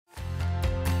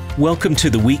Welcome to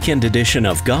the weekend edition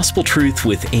of Gospel Truth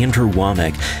with Andrew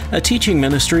Wommack, a teaching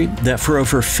ministry that for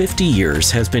over 50 years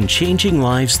has been changing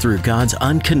lives through God's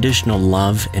unconditional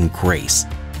love and grace.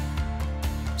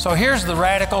 So here's the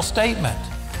radical statement,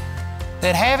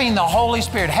 that having the Holy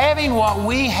Spirit, having what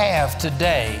we have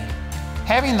today,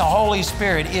 having the Holy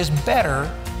Spirit is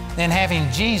better than having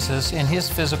Jesus in His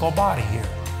physical body here.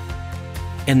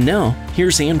 And now,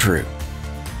 here's Andrew.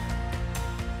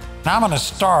 Now I'm going to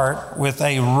start with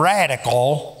a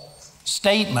radical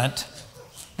statement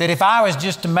that if I was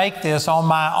just to make this on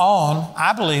my own,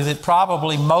 I believe that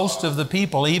probably most of the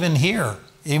people, even here,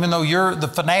 even though you're the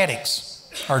fanatics,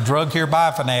 or drug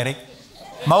hereby fanatic,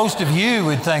 most of you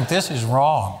would think this is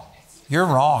wrong. You're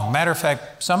wrong. Matter of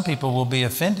fact, some people will be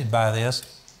offended by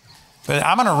this. But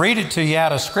I'm going to read it to you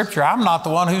out of Scripture. I'm not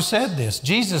the one who said this.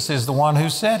 Jesus is the one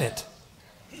who said it.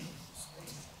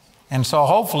 And so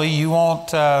hopefully you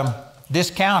won't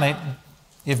discount it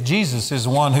if Jesus is the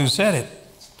one who said it.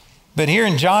 But here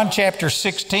in John chapter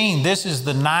 16, this is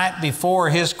the night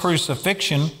before His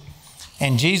crucifixion,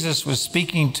 and Jesus was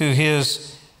speaking to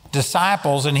His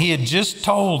disciples, and He had just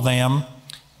told them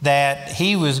that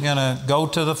He was going to go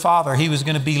to the Father. He was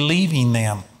going to be leaving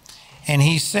them. And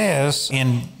He says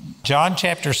in John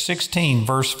chapter 16,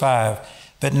 verse 5,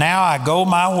 "But now I go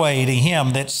my way to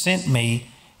Him that sent me,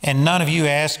 and none of you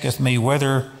asketh me,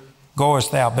 whither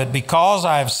goest thou? But because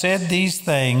I have said these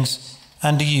things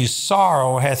unto you,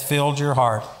 sorrow hath filled your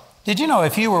heart." Did you know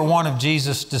if you were one of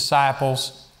Jesus'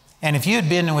 disciples, and if you had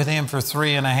been with Him for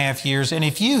 3.5 years, and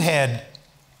if you had,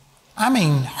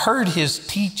 heard His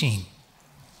teaching,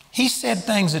 He said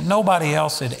things that nobody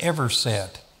else had ever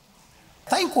said.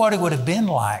 Think what it would have been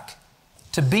like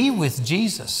to be with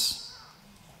Jesus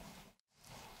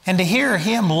and to hear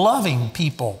Him loving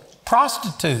people,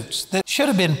 prostitutes that should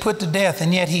have been put to death,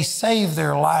 and yet He saved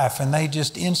their life and they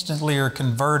just instantly are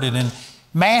converted. And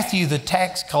Matthew, the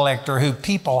tax collector, who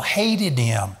people hated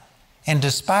him and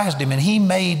despised him, and He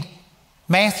made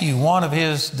Matthew one of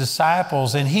His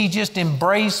disciples, and he just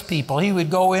embraced people. He would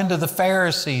go into the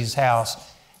Pharisees' house.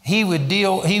 He would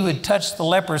touch the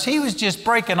lepers. He was just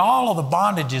breaking all of the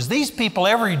bondages. These people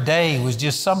every day was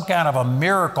just some kind of a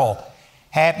miracle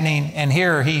happening. And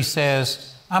here He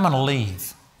says, I'm going to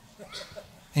leave,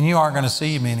 and you aren't going to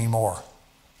see me anymore.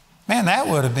 Man, that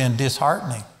would have been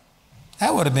disheartening.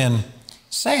 That would have been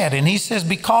sad. And He says,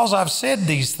 because I've said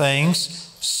these things,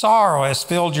 sorrow has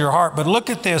filled your heart. But look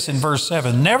at this in verse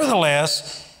 7.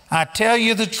 "Nevertheless, I tell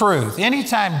you the truth."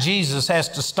 Anytime Jesus has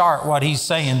to start what He's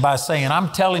saying by saying,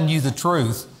 I'm telling you the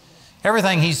truth,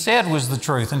 everything He said was the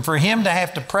truth. And for Him to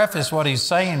have to preface what He's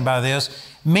saying by this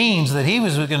means that He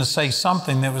was going to say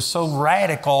something that was so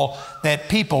radical that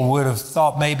people would have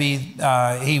thought maybe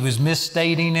He was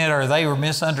misstating it or they were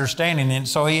misunderstanding it.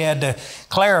 So He had to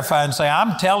clarify and say,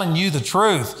 I'm telling you the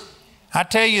truth. I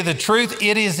tell you the truth,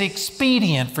 it is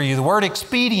expedient for you. The word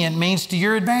expedient means to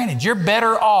your advantage. You're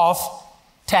better off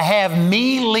to have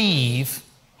me leave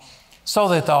so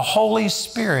that the Holy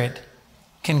Spirit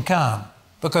can come.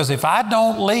 Because if I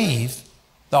don't leave,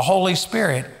 the Holy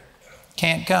Spirit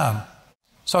can't come.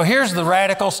 So here's the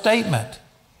radical statement,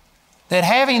 that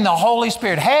having the Holy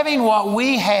Spirit, having what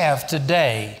we have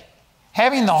today,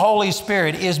 having the Holy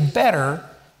Spirit is better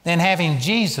than having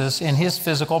Jesus in His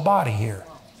physical body here.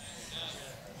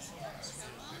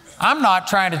 I'm not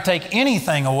trying to take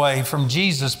anything away from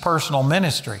Jesus' personal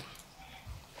ministry.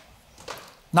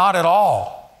 Not at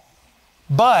all.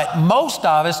 But most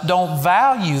of us don't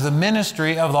value the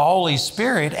ministry of the Holy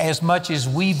Spirit as much as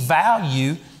we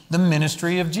value the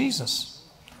ministry of Jesus.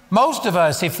 Most of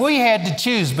us, if we had to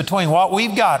choose between what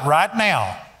we've got right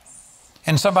now,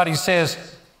 and somebody says,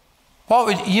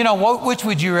 which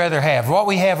would you rather have? What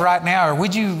we have right now, or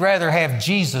would you rather have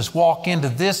Jesus walk into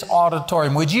this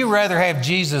auditorium? Would you rather have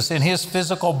Jesus in His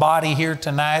physical body here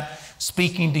tonight,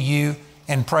 speaking to you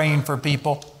and praying for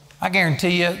people? I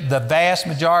guarantee you the vast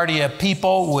majority of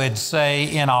people would say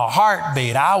in a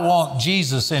heartbeat, I want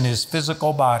Jesus in His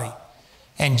physical body.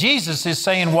 And Jesus is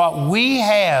saying what we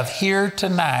have here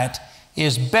tonight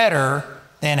is better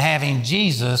than having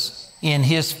Jesus in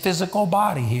His physical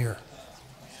body here.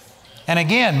 And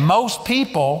again, most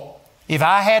people, if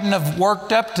I hadn't have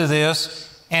worked up to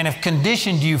this and have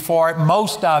conditioned you for it,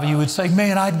 most of you would say,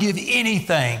 man, I'd give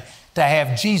anything to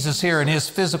have Jesus here in His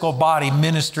physical body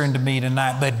ministering to me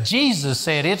tonight. But Jesus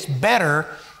said it's better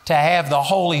to have the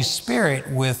Holy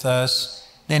Spirit with us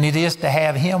than it is to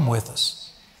have Him with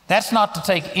us. That's not to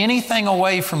take anything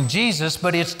away from Jesus,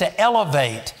 but it's to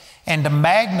elevate and to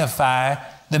magnify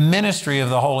the ministry of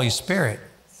the Holy Spirit.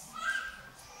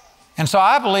 And so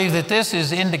I believe that this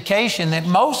is indication that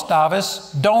most of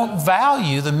us don't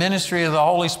value the ministry of the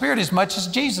Holy Spirit as much as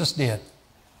Jesus did.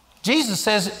 Jesus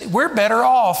says we're better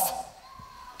off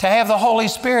to have the Holy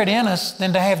Spirit in us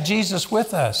than to have Jesus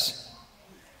with us.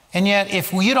 And yet,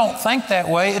 if you don't think that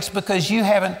way, it's because you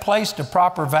haven't placed a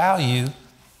proper value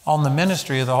on the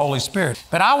ministry of the Holy Spirit.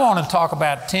 But I want to talk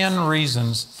about 10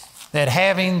 reasons that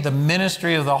having the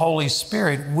ministry of the Holy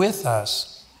Spirit with us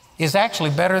is actually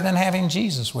better than having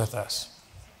Jesus with us.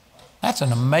 That's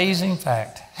an amazing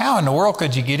fact. How in the world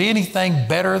could you get anything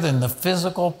better than the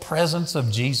physical presence of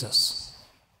Jesus?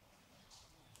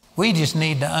 We just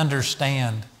need to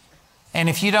understand. And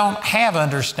if you don't have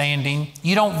understanding,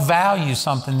 you don't value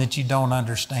something that you don't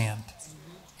understand.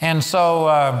 And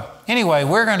so anyway,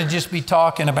 we're going to just be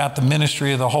talking about the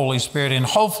ministry of the Holy Spirit, and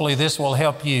hopefully this will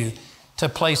help you to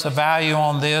place a value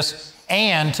on this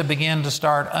and to begin to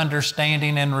start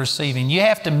understanding and receiving. You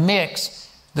have to mix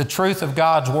the truth of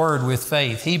God's Word with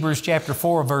faith. Hebrews chapter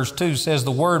 4 verse 2 says,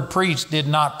 the word preached did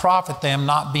not profit them,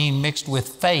 not being mixed with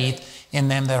faith in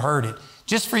them that heard it.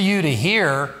 Just for you to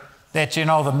hear that, you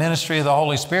know, the ministry of the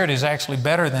Holy Spirit is actually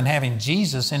better than having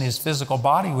Jesus in His physical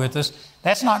body with us,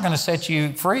 that's not going to set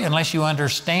you free unless you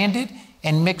understand it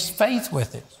and mix faith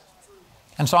with it.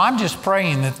 And so I'm just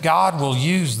praying that God will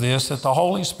use this, that the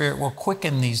Holy Spirit will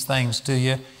quicken these things to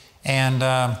you, and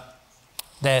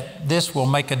that this will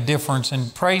make a difference.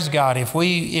 And praise God, if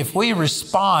we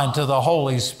respond to the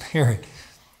Holy Spirit,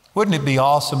 wouldn't it be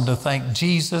awesome to think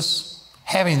Jesus,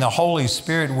 having the Holy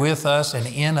Spirit with us and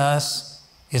in us,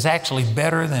 is actually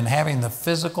better than having the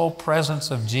physical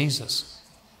presence of Jesus?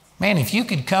 Man, if you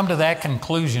could come to that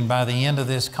conclusion by the end of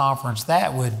this conference,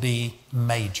 that would be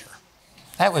major.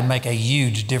 That would make a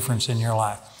huge difference in your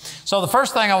life. So the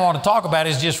first thing I want to talk about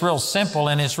is just real simple,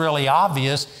 and it's really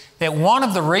obvious that one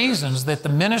of the reasons that the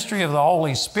ministry of the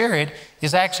Holy Spirit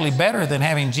is actually better than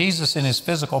having Jesus in His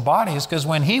physical body is because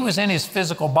when He was in His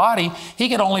physical body, He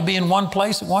could only be in one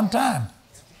place at one time.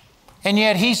 And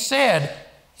yet He said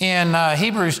in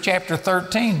Hebrews chapter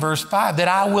 13, verse 5, that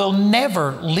I will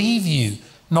never leave you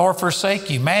nor forsake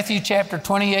you. Matthew chapter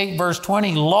 28, verse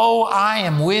 20, lo, I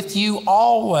am with you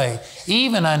always,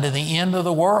 even unto the end of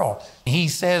the world. He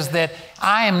says that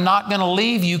I am not going to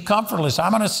leave you comfortless.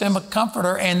 I'm going to send a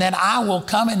comforter, and then I will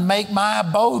come and make my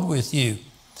abode with you.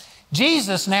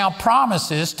 Jesus now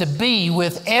promises to be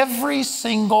with every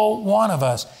single one of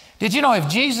us. Did you know if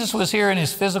Jesus was here in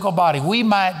His physical body, we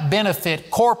might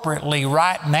benefit corporately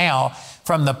right now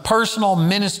from the personal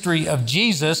ministry of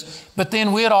Jesus, but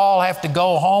then we'd all have to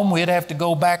go home. We'd have to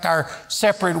go back our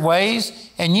separate ways,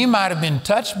 and you might have been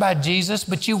touched by Jesus,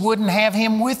 but you wouldn't have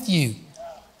Him with you.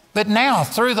 But now,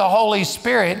 through the Holy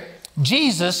Spirit,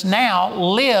 Jesus now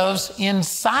lives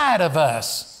inside of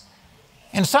us.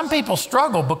 And some people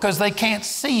struggle because they can't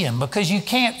see Him, because you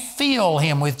can't feel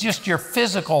Him with just your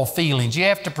physical feelings. You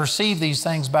have to perceive these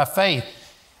things by faith.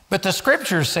 But the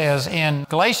Scripture says in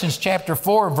Galatians chapter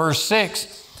 4, verse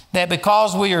 6, that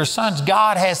because we are sons,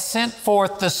 God has sent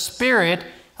forth the Spirit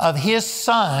of His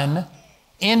Son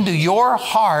into your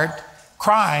heart,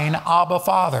 crying, Abba,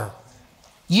 Father.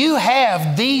 You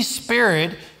have the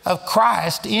Spirit of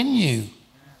Christ in you.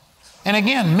 And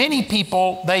again, many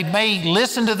people, they may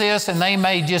listen to this and they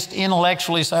may just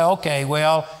intellectually say, okay,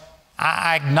 well,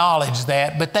 I acknowledge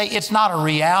that, but it's not a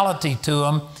reality to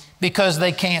them because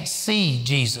they can't see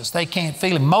Jesus. They can't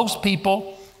feel Him. Most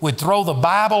people would throw the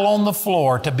Bible on the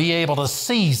floor to be able to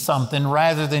see something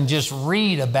rather than just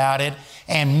read about it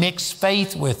and mix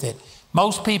faith with it.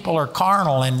 Most people are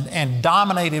carnal and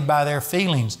dominated by their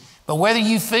feelings. But whether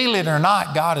you feel it or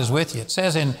not, God is with you. It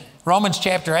says in Romans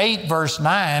chapter 8, verse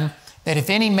 9, that if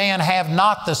any man have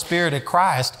not the Spirit of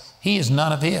Christ, he is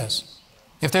none of His.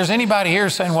 If there's anybody here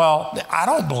saying, well, I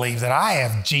don't believe that I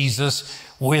have Jesus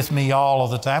with me all of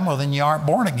the time, well, then you aren't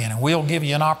born again. And we'll give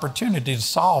you an opportunity to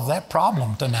solve that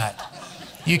problem tonight.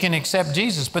 You can accept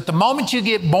Jesus. But the moment you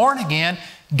get born again,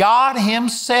 God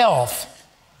Himself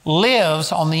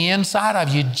lives on the inside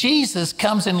of you. Jesus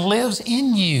comes and lives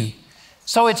in you.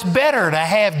 So it's better to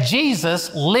have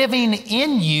Jesus living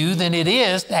in you than it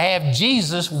is to have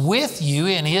Jesus with you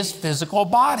in His physical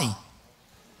body.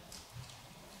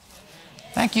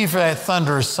 Thank you for that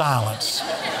thunderous silence.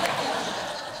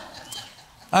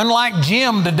 Unlike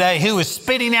Jim today, who was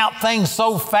spitting out things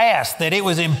so fast that it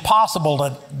was impossible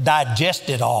to digest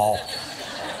it all.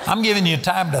 I'm giving you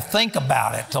time to think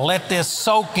about it, to let this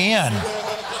soak in.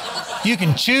 You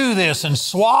can chew this and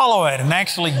swallow it and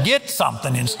actually get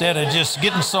something instead of just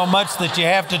getting so much that you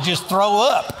have to just throw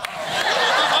up.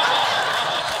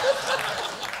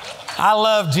 I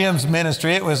love Jim's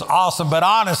ministry. It was awesome. But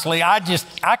honestly, I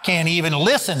can't even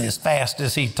listen as fast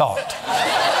as he talked.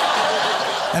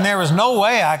 And there was no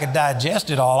way I could digest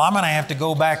it all. I'm going to have to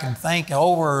go back and think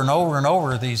over and over and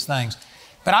over these things.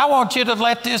 But I want you to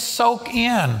let this soak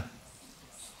in.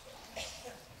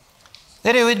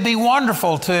 That it would be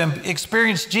wonderful to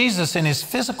experience Jesus in His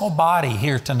physical body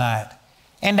here tonight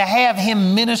and to have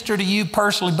Him minister to you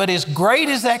personally. But as great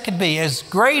as that could be, as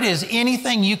great as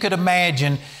anything you could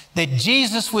imagine that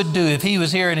Jesus would do if He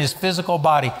was here in His physical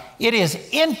body, it is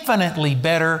infinitely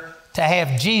better to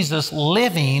have Jesus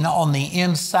living on the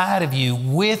inside of you,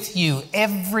 with you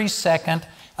every second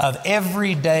of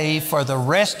every day for the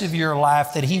rest of your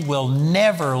life, that He will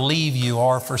never leave you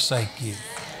or forsake you.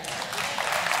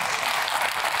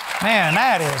 Man,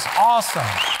 that is awesome.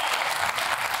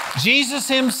 Jesus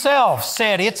Himself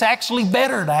said it's actually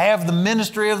better to have the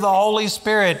ministry of the Holy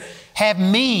Spirit, have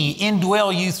me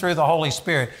indwell you through the Holy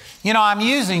Spirit. You know, I'm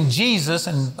using Jesus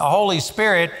and the Holy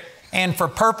Spirit, and for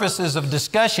purposes of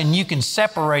discussion, you can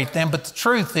separate them, but the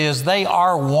truth is they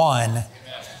are one,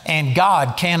 and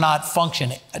God cannot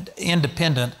function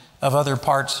independent of other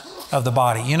parts of the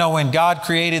body. You know, when God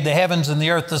created the heavens and the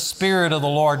earth, the Spirit of the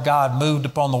Lord God moved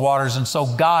upon the waters, and so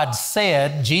God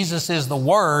said, Jesus is the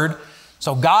Word,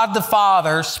 so God the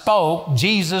Father spoke,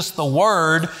 Jesus the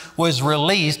Word was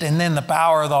released, and then the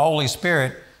power of the Holy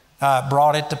Spirit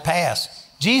brought it to pass.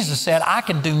 Jesus said, I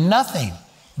can do nothing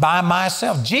by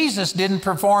myself. Jesus didn't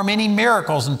perform any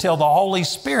miracles until the Holy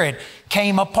Spirit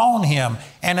came upon Him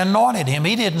and anointed Him.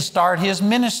 He didn't start His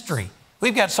ministry.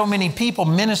 We've got so many people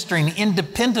ministering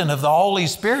independent of the Holy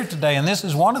Spirit today, and this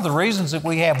is one of the reasons that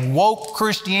we have woke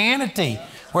Christianity,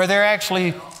 where they're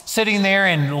actually sitting there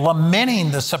and lamenting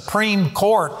the Supreme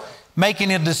Court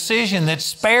making a decision that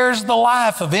spares the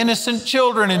life of innocent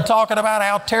children and talking about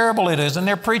how terrible it is, and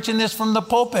they're preaching this from the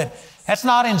pulpit. That's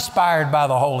not inspired by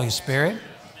the Holy Spirit.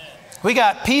 We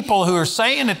got people who are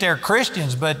saying that they're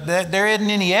Christians, but there isn't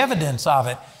any evidence of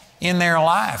it in their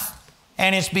life.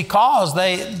 And it's because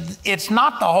it's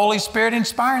not the Holy Spirit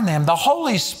inspiring them. The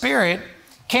Holy Spirit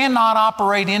cannot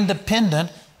operate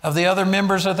independent of the other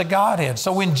members of the Godhead.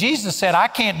 So when Jesus said, I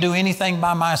can't do anything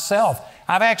by myself,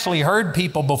 I've actually heard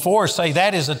people before say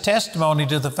that is a testimony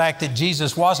to the fact that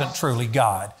Jesus wasn't truly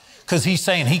God, because He's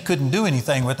saying He couldn't do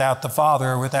anything without the Father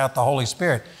or without the Holy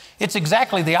Spirit. It's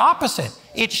exactly the opposite.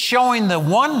 It's showing the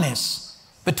oneness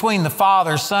between the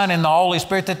Father, Son, and the Holy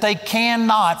Spirit, that they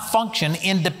cannot function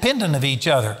independent of each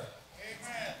other.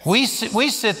 We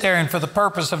sit there and for the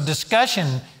purpose of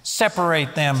discussion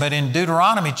separate them. But in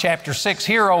Deuteronomy chapter 6,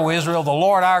 hear, O Israel, the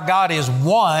Lord our God is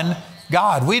one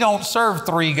God. We don't serve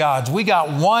three gods. We got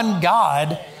one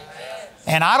God.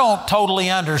 And I don't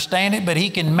totally understand it, but He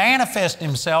can manifest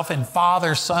Himself in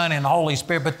Father, Son, and Holy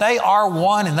Spirit. But they are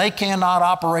one, and they cannot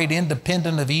operate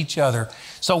independent of each other.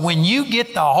 So when you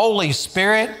get the Holy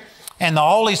Spirit and the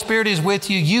Holy Spirit is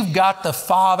with you, you've got the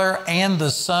Father and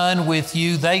the Son with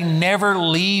you. They never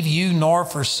leave you nor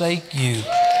forsake you.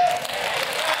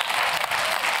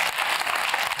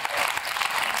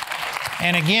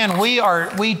 And again,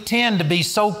 we tend to be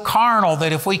so carnal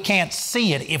that if we can't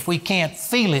see it, if we can't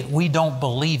feel it, we don't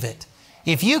believe it.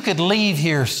 If you could leave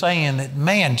here saying that,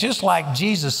 man, just like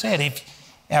Jesus said,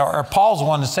 or Paul's the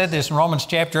one that said this in Romans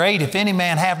chapter 8, if any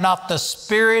man have not the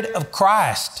Spirit of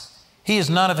Christ, he is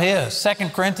none of His. 2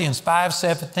 Corinthians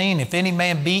 5:17, if any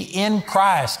man be in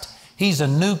Christ, he's a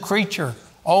new creature.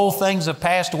 Old things have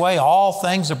passed away, all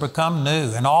things have become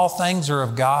new, and all things are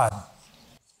of God.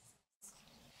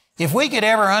 If we could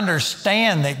ever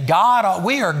understand that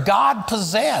we are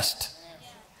God-possessed.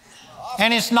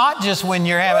 And it's not just when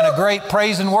you're having a great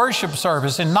praise and worship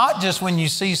service, and not just when you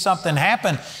see something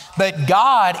happen, but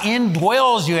God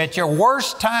indwells you at your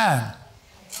worst time.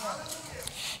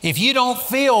 If you don't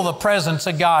feel the presence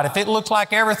of God, if it looks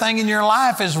like everything in your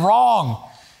life is wrong,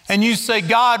 and you say,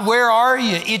 God, where are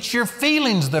you? It's your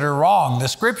feelings that are wrong. The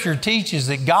Scripture teaches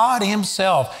that God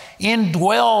Himself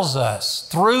indwells us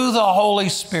through the Holy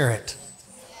Spirit.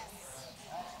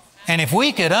 And if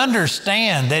we could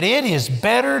understand that it is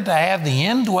better to have the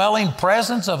indwelling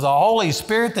presence of the Holy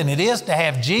Spirit than it is to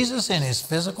have Jesus in His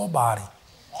physical body.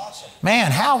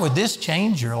 Man, how would this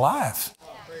change your life?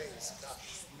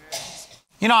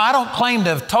 You know, I don't claim to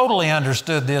have totally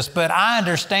understood this, but I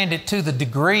understand it to the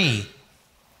degree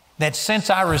that since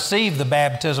I received the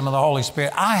baptism of the Holy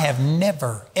Spirit, I have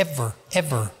never, ever,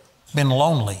 ever been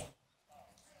lonely.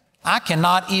 I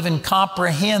cannot even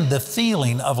comprehend the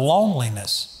feeling of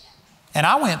loneliness. And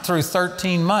I went through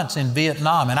 13 months in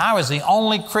Vietnam, and I was the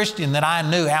only Christian that I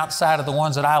knew outside of the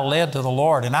ones that I led to the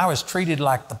Lord, and I was treated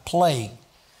like the plague.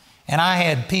 And I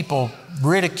had people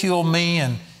ridicule me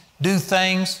and do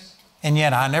things, and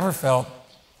yet I never felt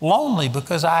lonely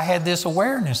because I had this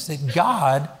awareness that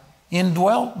God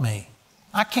indwelt me.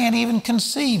 I can't even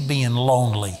conceive being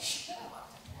lonely.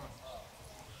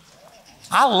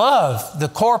 I love the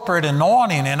corporate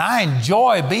anointing and I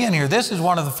enjoy being here. This is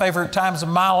one of the favorite times of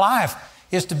my life,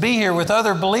 is to be here with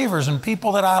other believers and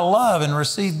people that I love and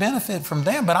receive benefit from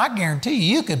them. But I guarantee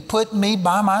you could put me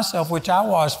by myself, which I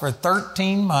was for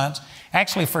 13 months.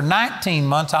 Actually, for 19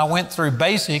 months, I went through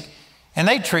basic and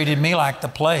they treated me like the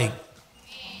plague.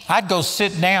 I'd go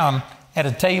sit down at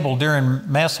a table during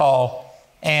mess hall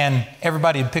and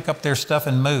everybody would pick up their stuff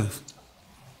and move.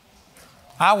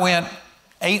 I went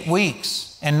 8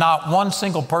 weeks and not one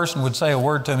single person would say a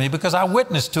word to me because I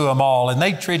witnessed to them all and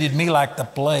they treated me like the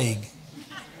plague.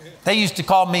 They used to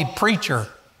call me preacher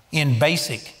in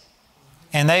basic,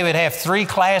 and they would have 3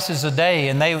 classes a day,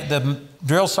 and the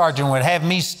drill sergeant would have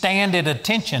me stand at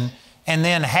attention and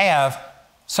then have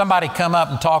somebody come up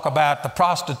and talk about the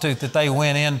prostitute that they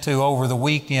went into over the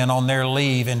weekend on their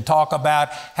leave, and talk about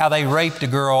how they raped a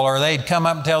girl, or they'd come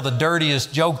up and tell the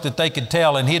dirtiest joke that they could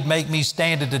tell, and he'd make me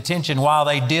stand at attention while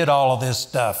they did all of this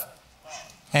stuff.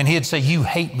 And he'd say, "You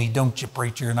hate me, don't you,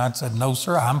 preacher?" And I'd say, "No,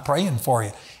 sir, I'm praying for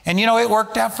you." And you know, it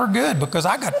worked out for good because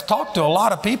I got to talk to a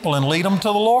lot of people and lead them to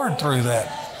the Lord through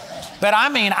that. But I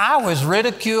mean, I was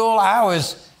ridiculed. I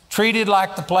was treated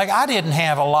like the plague. I didn't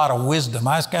have a lot of wisdom.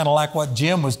 I was kind of like what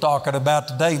Jim was talking about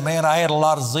today. Man, I had a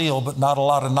lot of zeal, but not a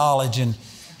lot of knowledge. And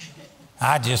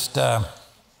I just,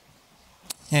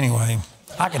 anyway,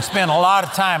 I could spend a lot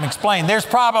of time explaining. There's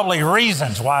probably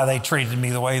reasons why they treated me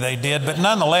the way they did, but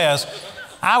nonetheless,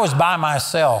 I was by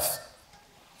myself.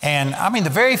 And I mean, the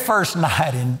very first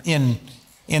night in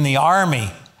the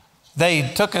Army, they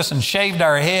took us and shaved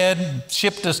our head,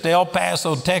 shipped us to El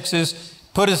Paso, Texas,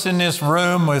 put us in this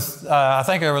room with, I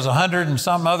think there was 100 and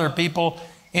some other people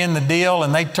in the deal,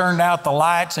 and they turned out the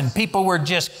lights, and people were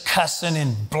just cussing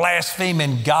and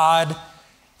blaspheming God.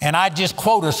 And I just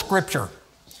quote a scripture: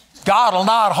 "God will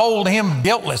not hold him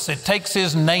guiltless that takes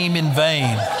his name in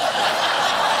vain."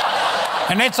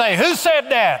 And they'd say, "Who said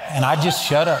that?" And I just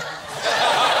shut up.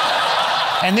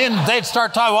 And then they'd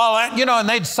start talking, well, you know, and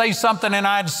they'd say something and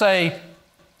I'd say,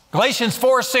 "Galatians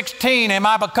 4:16, am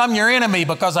I become your enemy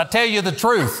because I tell you the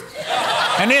truth?"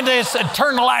 And then they said,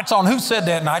 "Turn the lights on. Who said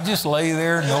that?" And I just lay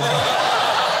there.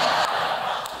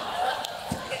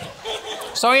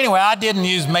 So anyway, I didn't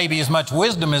use maybe as much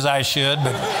wisdom as I should,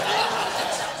 but...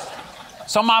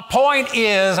 So my point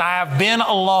is, I've been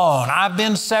alone, I've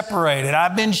been separated,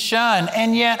 I've been shunned,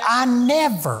 and yet I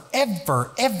never,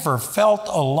 ever, ever felt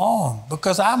alone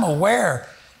because I'm aware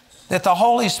that the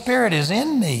Holy Spirit is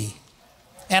in me.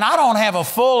 And I don't have a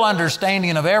full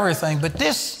understanding of everything, but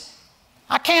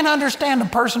I can't understand a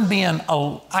person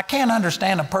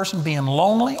being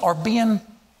lonely or being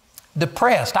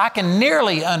depressed. I can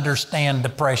nearly understand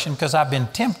depression because I've been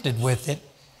tempted with it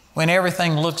when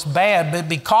everything looks bad, but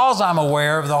because I'm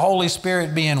aware of the Holy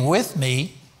Spirit being with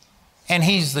me, and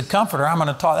He's the comforter,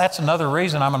 that's another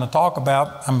reason I'm going to talk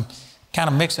about. I'm kind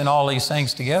of mixing all these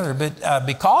things together, but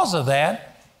because of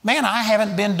that, man, I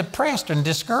haven't been depressed and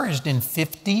discouraged in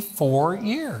 54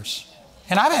 years.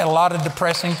 And I've had a lot of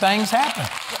depressing things happen.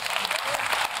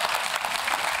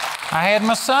 I had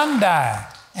my son die,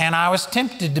 and I was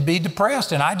tempted to be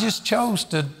depressed, and I just chose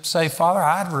to say, "Father,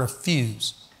 I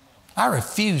refuse. I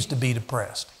refuse to be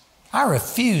depressed. I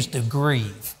refuse to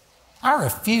grieve. I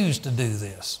refuse to do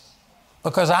this,"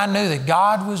 because I knew that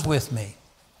God was with me.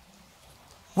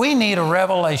 We need a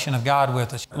revelation of God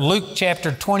with us. Luke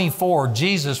chapter 24,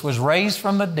 Jesus was raised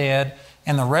from the dead,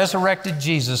 and the resurrected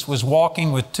Jesus was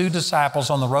walking with 2 disciples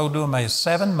on the road to Emmaus,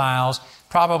 7 miles,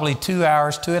 probably 2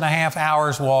 hours, 2.5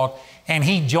 hours walk, and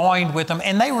He joined with them,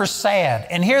 and they were sad.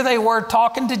 And here they were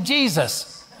talking to Jesus.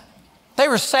 They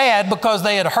were sad because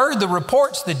they had heard the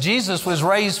reports that Jesus was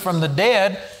raised from the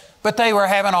dead, but they were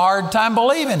having a hard time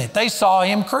believing it. They saw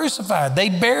Him crucified. They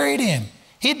buried Him.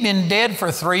 He'd been dead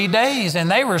for 3 days,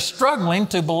 and they were struggling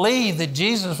to believe that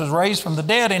Jesus was raised from the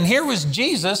dead. And here was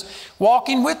Jesus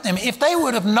walking with them. If they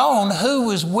would have known who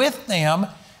was with them,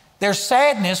 their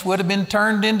sadness would have been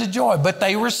turned into joy. But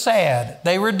they were sad.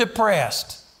 They were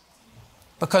depressed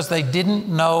because they didn't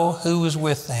know who was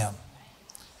with them.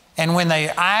 And when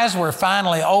their eyes were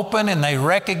finally open and they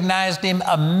recognized Him,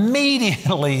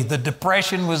 immediately the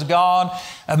depression was gone.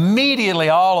 Immediately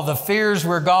all of the fears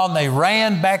were gone. They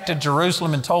ran back to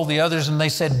Jerusalem and told the others, and they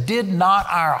said, "Did not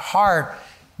our heart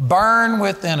burn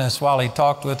within us while He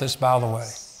talked with us by the way?"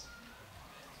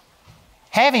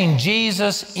 Having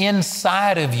Jesus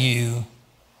inside of you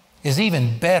is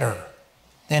even better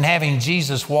than having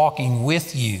Jesus walking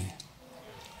with you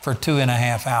for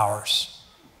 2.5 hours.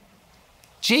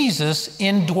 Jesus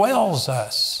indwells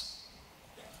us.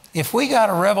 If we got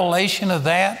a revelation of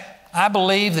that, I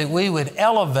believe that we would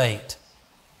elevate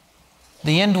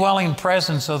the indwelling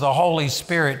presence of the Holy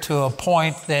Spirit to a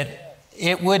point that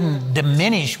it wouldn't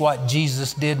diminish what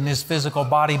Jesus did in His physical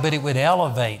body, but it would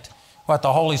elevate what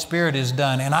the Holy Spirit has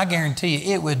done. And I guarantee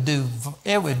you, it would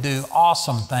do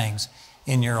awesome things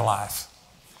in your life.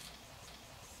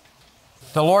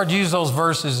 The Lord used those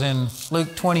verses in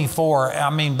Luke 24,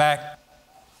 back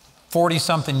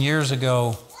 40-something years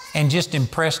ago, and just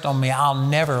impressed on me, I'll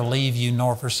never leave you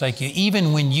nor forsake you.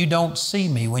 Even when you don't see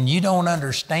me, when you don't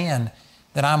understand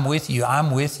that I'm with you,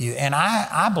 I'm with you. And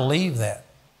I believe that.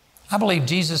 I believe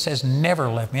Jesus has never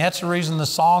left me. That's the reason the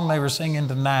song they were singing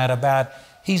tonight about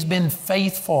He's been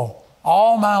faithful.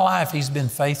 All my life He's been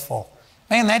faithful.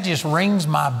 Man, that just rings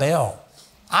my bell.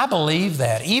 I believe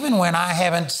that. Even when I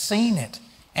haven't seen it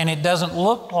and it doesn't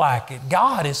look like it,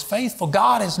 God is faithful.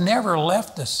 God has never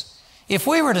left us. If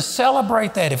we were to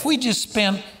celebrate that, if we just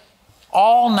spent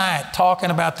all night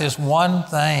talking about this one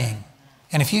thing,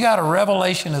 and if you got a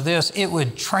revelation of this, it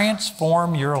would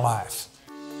transform your life.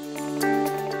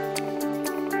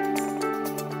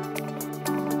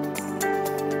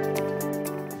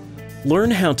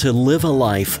 Learn how to live a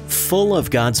life full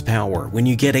of God's power when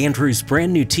you get Andrew's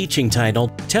brand new teaching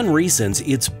titled, 10 Reasons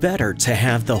It's Better to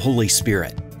Have the Holy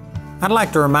Spirit. I'd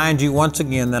like to remind you once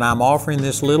again that I'm offering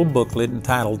this little booklet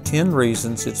entitled 10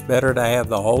 Reasons It's Better to Have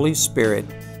the Holy Spirit,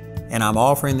 and I'm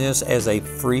offering this as a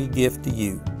free gift to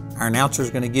you. Our announcer is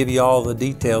going to give you all the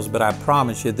details, but I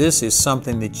promise you this is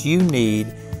something that you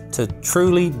need to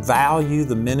truly value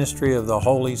the ministry of the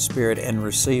Holy Spirit and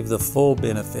receive the full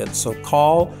benefits. So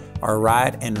call or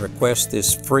write and request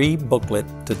this free booklet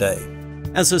today.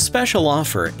 As a special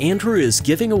offer, Andrew is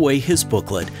giving away his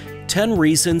booklet, 10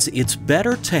 Reasons It's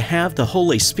Better to Have the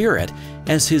Holy Spirit,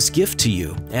 as his gift to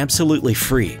you, absolutely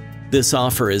free. This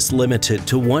offer is limited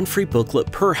to one free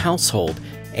booklet per household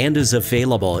and is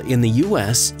available in the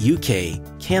US, UK,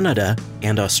 Canada,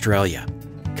 and Australia.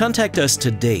 Contact us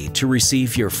today to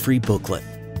receive your free booklet.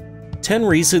 10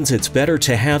 Reasons It's Better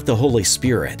to Have the Holy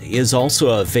Spirit is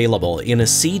also available in a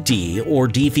CD or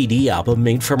DVD album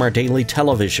made from our daily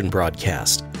television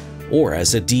broadcast, or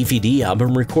as a DVD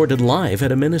album recorded live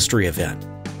at a ministry event.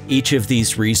 Each of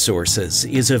these resources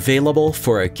is available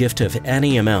for a gift of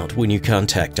any amount when you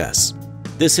contact us.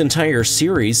 This entire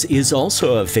series is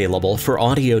also available for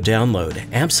audio download,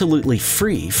 absolutely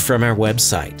free from our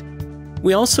website.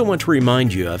 We also want to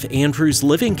remind you of Andrew's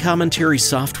Living Commentary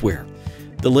software.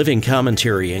 The Living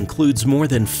Commentary includes more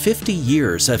than 50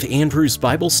 years of Andrew's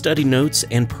Bible study notes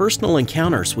and personal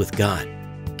encounters with God.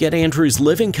 Get Andrew's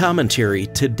Living Commentary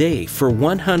today for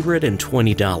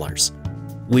 $120.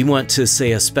 We want to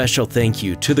say a special thank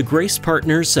you to the grace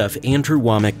partners of Andrew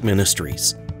Wommack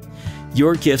Ministries.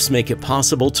 Your gifts make it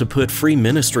possible to put free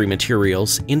ministry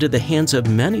materials into the hands of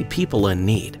many people in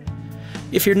need.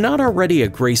 If you're not already a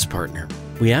grace partner,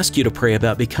 we ask you to pray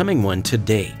about becoming one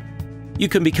today. You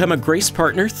can become a grace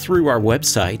partner through our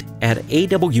website at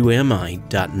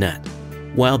awmi.net.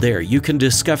 While there, you can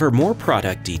discover more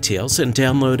product details and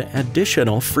download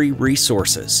additional free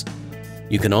resources.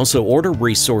 You can also order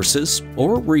resources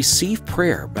or receive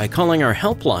prayer by calling our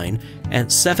helpline at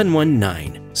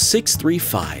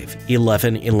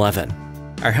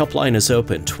 719-635-1111. Our helpline is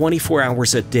open 24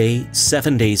 hours a day,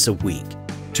 7 days a week.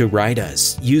 To write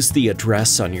us, use the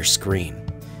address on your screen.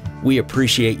 We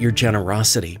appreciate your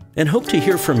generosity and hope to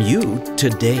hear from you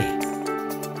today.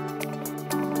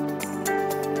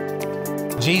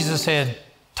 Jesus had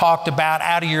talked about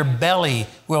out of your belly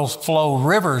will flow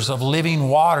rivers of living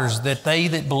waters that they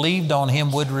that believed on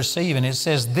Him would receive. And it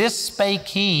says, this spake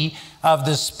He of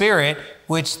the Spirit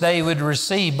which they would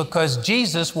receive, because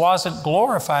Jesus wasn't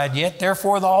glorified yet.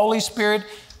 Therefore, the Holy Spirit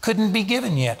couldn't be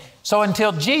given yet. So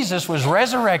until Jesus was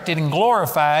resurrected and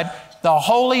glorified, the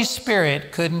Holy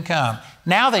Spirit couldn't come.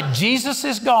 Now that Jesus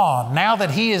is gone, now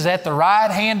that He is at the right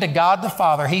hand of God the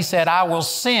Father, He said, I will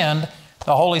send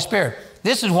the Holy Spirit.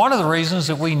 This is one of the reasons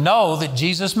that we know that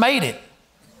Jesus made it,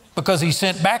 because He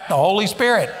sent back the Holy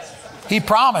Spirit. He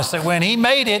promised that when He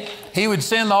made it, He would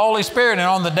send the Holy Spirit. And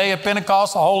on the day of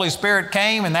Pentecost, the Holy Spirit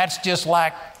came, and that's just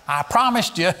like, I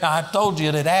promised you, I told you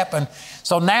it happened.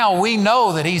 So now we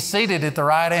know that He's seated at the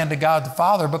right hand of God the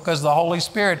Father because the Holy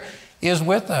Spirit is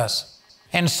with us.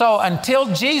 And so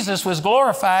until Jesus was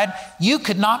glorified, you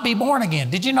could not be born again.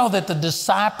 Did you know that the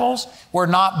disciples were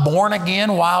not born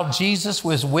again while Jesus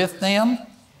was with them?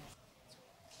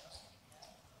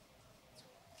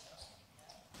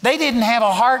 They didn't have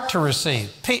a heart to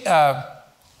receive.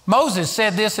 Moses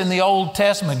said this in the Old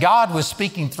Testament. God was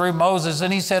speaking through Moses,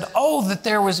 and he said, oh, that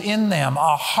there was in them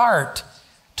a heart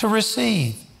to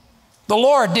receive. The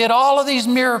Lord did all of these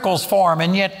miracles for them,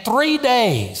 and yet 3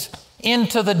 days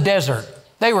into the desert,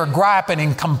 they were griping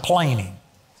and complaining.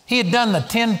 He had done the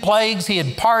 10 plagues. He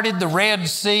had parted the Red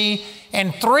Sea.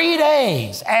 And 3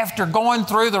 days after going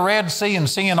through the Red Sea and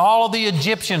seeing all of the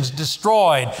Egyptians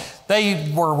destroyed,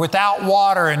 they were without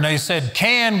water, and they said,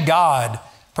 "Can God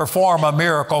perform a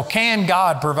miracle? Can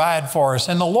God provide for us?"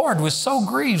 And the Lord was so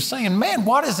grieved, saying, "Man,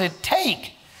 what does it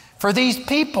take for these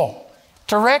people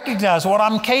to recognize what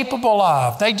I'm capable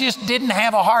of?" They just didn't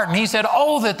have a heart. And He said,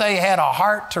 "Oh, that they had a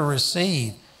heart to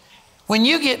receive." When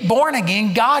you get born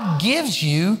again, God gives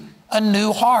you a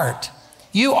new heart.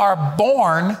 You are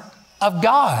born of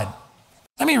God.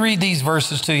 Let me read these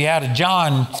verses to you out of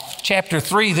John chapter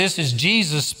 3. This is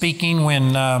Jesus speaking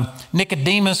when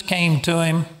Nicodemus came to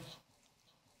Him.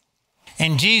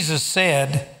 And Jesus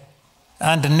said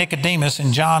unto Nicodemus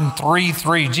in John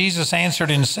 3:3, Jesus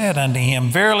answered and said unto him,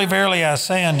 "Verily, verily, I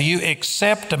say unto you,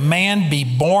 except a man be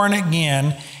born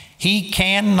again, he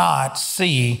cannot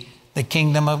see the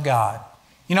kingdom of God."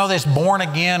 You know, this born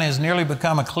again has nearly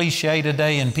become a cliche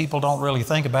today, and people don't really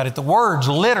think about it. The words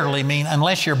literally mean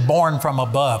unless you're born from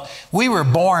above. We were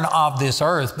born of this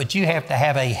earth, but you have to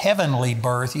have a heavenly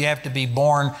birth. You have to be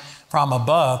born from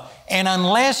above. And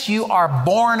unless you are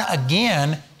born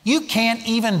again, you can't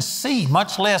even see,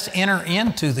 much less enter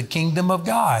into the kingdom of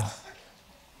God.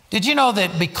 Did you know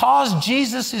that because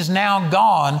Jesus is now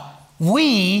gone,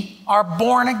 we are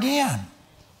born again?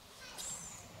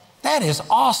 That is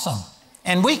awesome.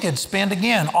 And we could spend,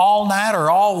 again, all night or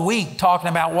all week talking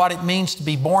about what it means to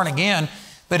be born again.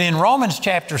 But in Romans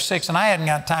chapter 6, and I hadn't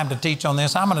got time to teach on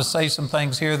this, I'm going to say some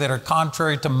things here that are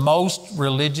contrary to most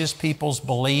religious people's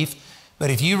belief.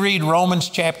 But if you read Romans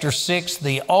chapter 6,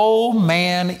 the old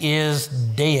man is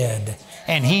dead,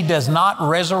 and he does not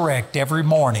resurrect every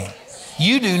morning.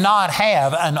 You do not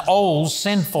have an old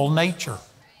sinful nature.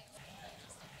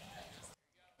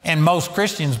 And most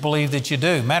Christians believe that you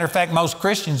do. Matter of fact, most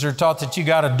Christians are taught that you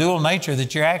got a dual nature,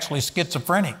 that you're actually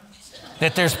schizophrenic.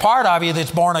 That there's part of you that's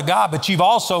born of God, but you've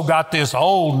also got this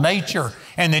old nature,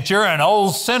 and that you're an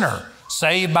old sinner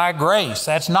saved by grace.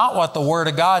 That's not what the Word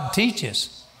of God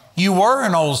teaches. You were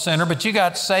an old sinner, but you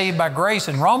got saved by grace.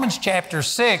 And Romans chapter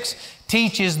 6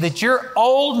 teaches that your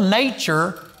old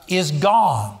nature is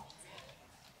gone.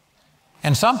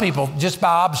 And some people, just by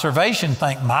observation,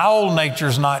 think, my old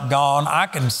nature's not gone. I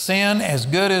can sin as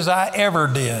good as I ever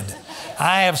did.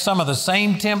 I have some of the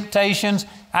same temptations.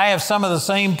 I have some of the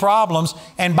same problems.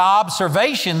 And by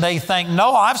observation, they think,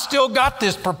 no, I've still got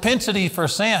this propensity for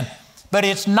sin. But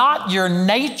it's not your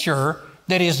nature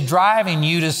that is driving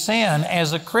you to sin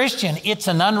as a Christian. It's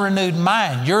an unrenewed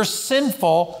mind. Your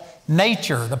sinful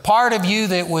nature, the part of you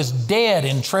that was dead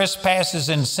in trespasses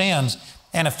and sins.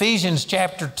 And Ephesians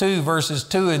chapter 2, verses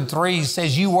 2 and 3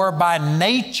 says, you were by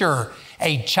nature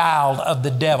a child of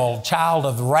the devil, child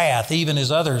of wrath, even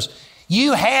as others.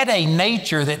 You had a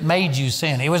nature that made you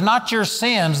sin. It was not your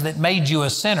sins that made you a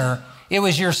sinner. It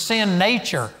was your sin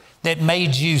nature that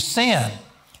made you sin.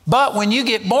 But when you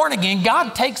get born again,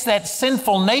 God takes that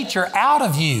sinful nature out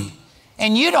of you.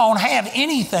 And you don't have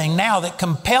anything now that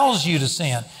compels you to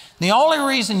sin. The only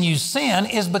reason you sin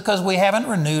is because we haven't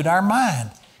renewed our mind.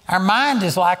 Our mind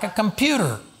is like a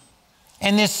computer.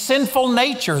 And this sinful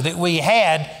nature that we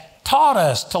had taught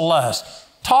us to lust,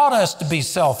 taught us to be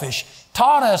selfish,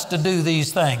 taught us to do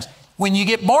these things. When you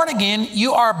get born again,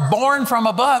 you are born from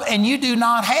above and you do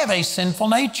not have a sinful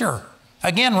nature.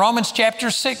 Again, Romans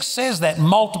chapter 6 says that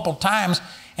multiple times.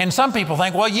 And some people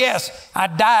think, well, yes, I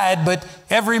died, but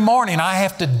every morning I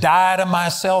have to die to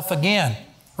myself again.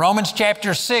 Romans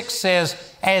chapter 6 says,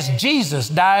 as Jesus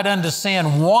died unto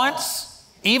sin once,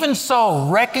 even so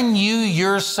reckon you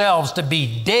yourselves to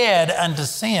be dead unto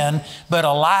sin, but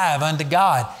alive unto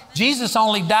God. Jesus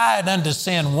only died unto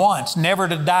sin once, never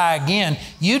to die again.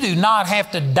 You do not have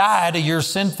to die to your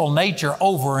sinful nature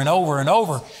over and over and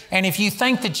over. And if you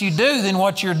think that you do, then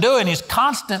what you're doing is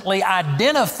constantly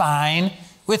identifying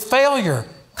with failure,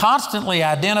 constantly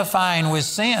identifying with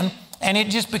sin, and it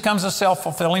just becomes a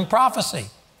self-fulfilling prophecy.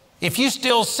 If you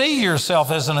still see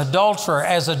yourself as an adulterer,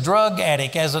 as a drug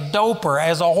addict, as a doper,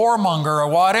 as a whoremonger or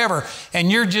whatever,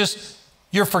 and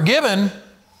you're forgiven,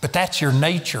 but that's your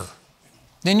nature,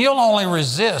 then you'll only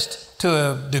resist to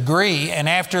a degree, and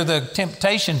after the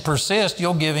temptation persists,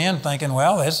 you'll give in thinking,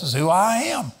 well, this is who I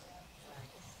am.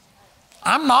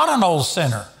 I'm not an old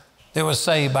sinner that was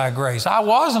saved by grace. I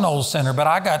was an old sinner, but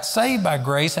I got saved by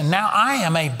grace, and now I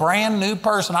am a brand new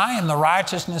person. I am the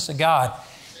righteousness of God.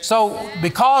 So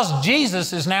because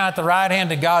Jesus is now at the right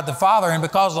hand of God the Father, and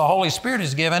because the Holy Spirit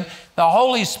is given, the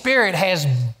Holy Spirit has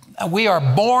We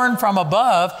are born from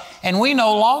above, and we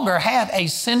no longer have a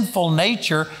sinful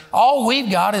nature. All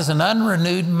we've got is an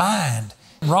unrenewed mind.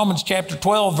 Romans chapter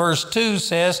 12, verse 2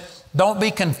 says, don't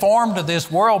be conformed to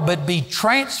this world, but be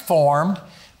transformed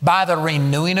by the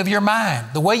renewing of your mind.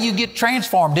 The way you get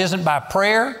transformed isn't by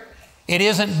prayer. It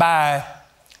isn't by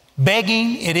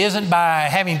begging. It isn't by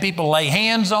having people lay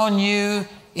hands on you.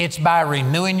 It's by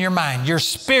renewing your mind. Your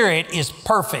spirit is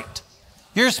perfect.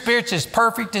 Your spirit's as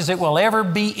perfect as it will ever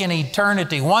be in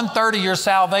eternity. 1/3 of your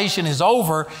salvation is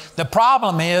over. The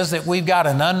problem is that we've got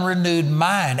an unrenewed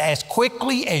mind. As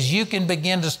quickly as you can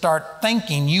begin to start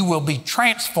thinking, you will be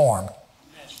transformed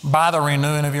by the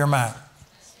renewing of your mind.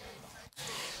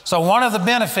 So one of the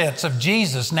benefits of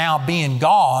Jesus now being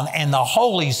gone and the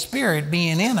Holy Spirit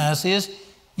being in us is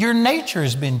your nature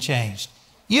has been changed.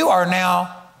 You are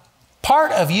now,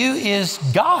 part of you is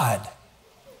God.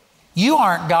 You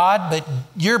aren't God, but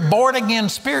your born-again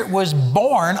spirit was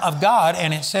born of God.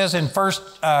 And it says in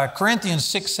 1 Corinthians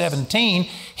 6:17,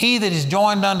 he that is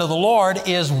joined unto the Lord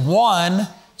is one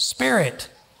spirit.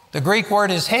 The Greek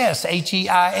word is hes,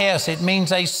 H-E-I-S. It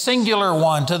means a singular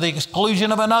one to the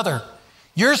exclusion of another.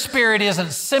 Your spirit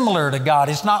isn't similar to God.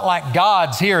 It's not like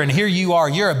God's here and here you are.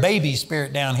 You're a baby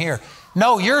spirit down here.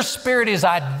 No, your spirit is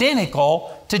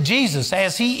identical to Jesus.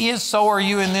 As He is, so are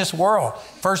you in this world.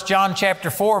 1 John chapter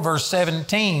 4, verse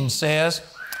 17 says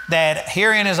that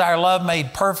herein is our love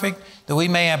made perfect, that we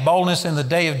may have boldness in the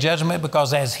day of judgment,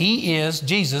 because as He is,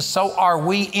 Jesus, so are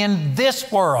we in this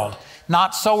world.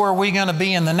 Not so are we going to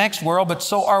be in the next world, but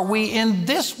so are we in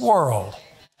this world.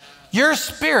 Your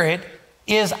spirit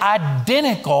is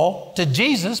identical to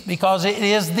Jesus because it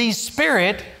is the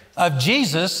Spirit of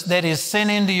Jesus that is sent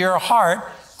into your heart,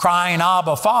 crying,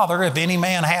 Abba, Father. If any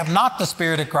man have not the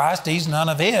Spirit of Christ, he's none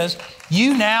of His.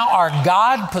 You now are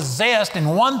God-possessed, and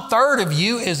 1/3 of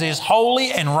you is as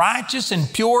holy and righteous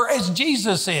and pure as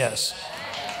Jesus is.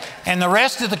 And the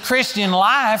rest of the Christian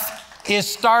life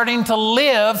is starting to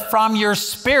live from your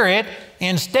spirit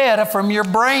instead of from your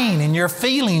brain and your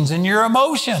feelings and your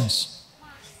emotions.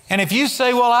 And if you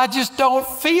say, well, I just don't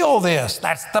feel this,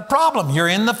 that's the problem. You're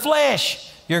in the flesh.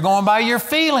 You're going by your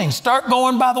feelings. Start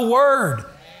going by the Word.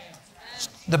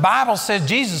 The Bible says,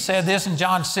 Jesus said this in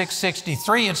John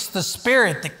 6:63, it's the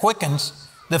Spirit that quickens,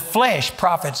 the flesh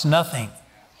profits nothing.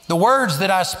 The words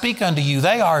that I speak unto you,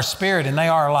 they are spirit and they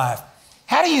are life.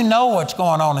 How do you know what's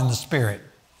going on in the Spirit?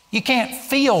 You can't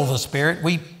feel the Spirit.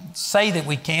 We say that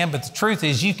we can, but the truth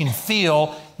is you can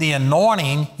feel the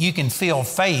anointing. You can feel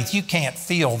faith. You can't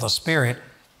feel the Spirit.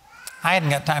 I hadn't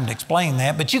got time to explain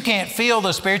that, but you can't feel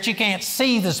the Spirit. You can't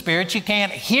see the Spirit. You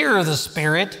can't hear the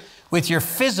Spirit with your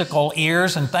physical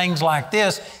ears and things like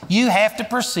this. You have to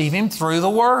perceive Him through the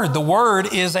Word. The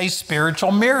Word is a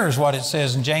spiritual mirror, is what it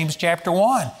says in James chapter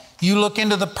 1. You look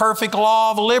into the perfect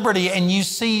law of liberty and you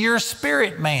see your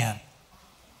spirit man.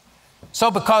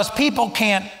 So because people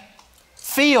can't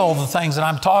feel the things that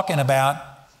I'm talking about,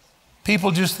 people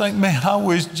just think, man, I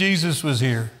wish Jesus was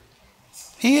here.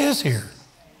 He is here.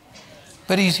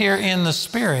 But He's here in the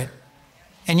Spirit,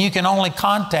 and you can only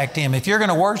contact Him. If you're going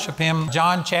to worship Him,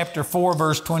 John chapter 4,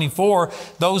 verse 24,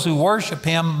 those who worship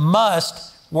Him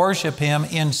must worship Him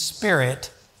in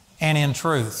spirit and in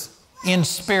truth. In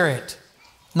spirit,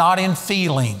 not in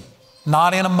feeling,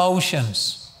 not in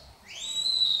emotions.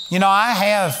 You know, I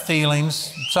have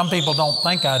feelings. Some people don't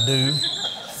think I do.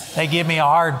 They give me a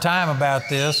hard time about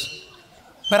this.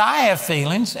 But I have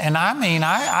feelings, and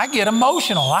I get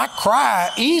emotional. I cry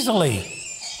easily.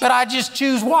 But I just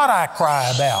choose what I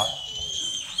cry about.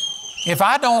 If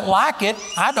I don't like it,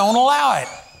 I don't allow it.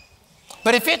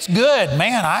 But if it's good,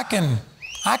 man, I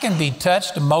can be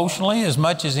touched emotionally as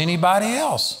much as anybody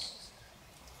else.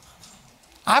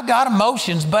 I've got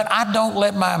emotions, but I don't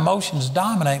let my emotions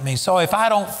dominate me. So if I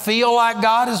don't feel like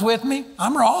God is with me,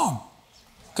 I'm wrong.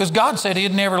 Because God said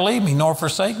He'd never leave me nor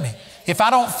forsake me. If I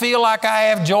don't feel like I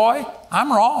have joy,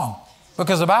 I'm wrong.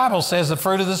 Because the Bible says the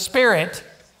fruit of the Spirit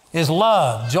is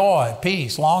love, joy,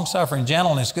 peace, long-suffering,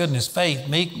 gentleness, goodness, faith,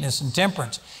 meekness, and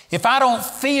temperance. If I don't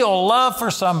feel love for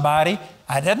somebody,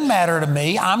 it doesn't matter to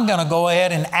me. I'm going to go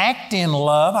ahead and act in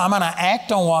love. I'm going to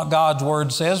act on what God's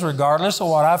Word says regardless of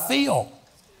what I feel.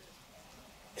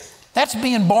 That's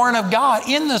being born of God.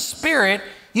 In the Spirit,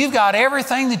 you've got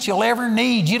everything that you'll ever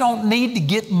need. You don't need to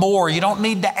get more. You don't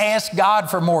need to ask God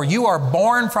for more. You are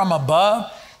born from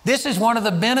above. This is one of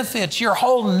the benefits. Your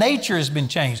whole nature has been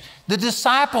changed. The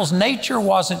disciples' nature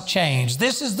wasn't changed.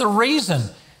 This is the reason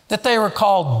that they were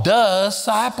called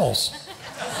disciples.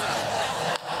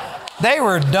 They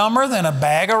were dumber than a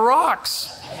bag of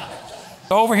rocks.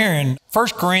 Over here in 1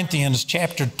 Corinthians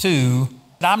chapter 2,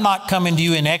 I'm not coming to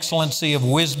you in excellency of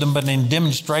wisdom, but in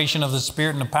demonstration of the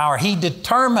Spirit and the power. He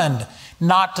determined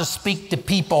not to speak to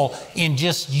people in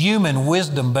just human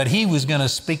wisdom, but he was going to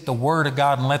speak the Word of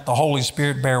God and let the Holy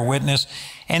Spirit bear witness.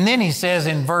 And then he says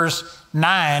in verse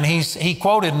 9, he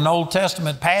quoted an Old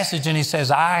Testament passage, and he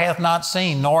says, "Eye hath not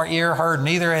seen, nor ear heard,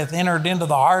 neither hath entered into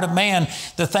the heart of man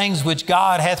the things which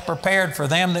God hath prepared for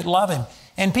them that love Him."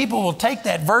 And people will take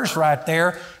that verse right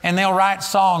there and they'll write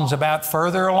songs about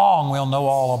further along we'll know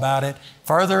all about it.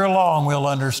 Further along we'll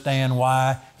understand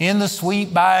why. In the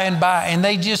sweet by and by. And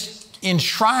they just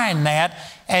enshrine that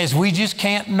as we just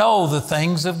can't know the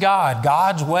things of God.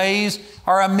 God's ways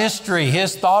are a mystery.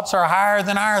 His thoughts are higher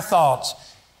than our thoughts.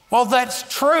 Well, that's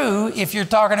true if you're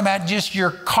talking about just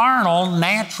your carnal,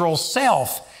 natural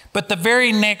self. But the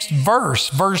very next verse,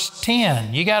 verse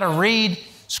 10, you got to read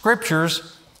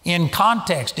scriptures in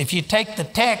context. If you take the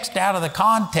text out of the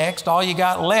context, all you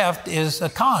got left is a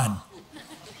con.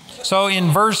 So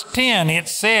in verse 10, it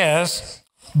says,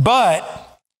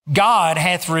 "But God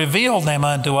hath revealed them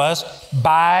unto us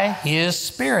by His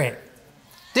Spirit."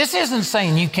 This isn't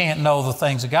saying you can't know the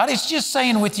things of God. It's just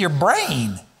saying with your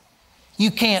brain, you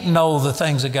can't know the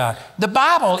things of God. The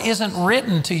Bible isn't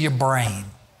written to your brain.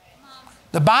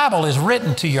 The Bible is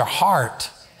written to your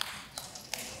heart.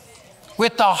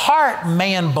 With the heart,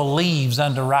 man believes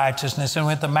unto righteousness, and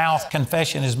with the mouth,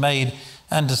 confession is made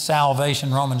unto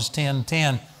salvation, Romans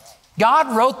 10:10. God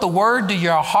wrote the Word to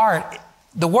your heart.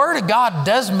 The Word of God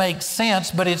does make sense,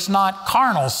 but it's not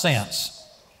carnal sense.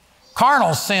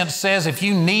 Carnal sense says if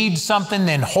you need something,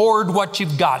 then hoard what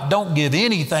you've got. Don't give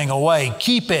anything away.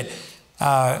 Keep it.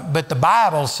 But the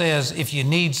Bible says if you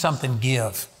need something,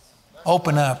 give.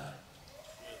 Open up.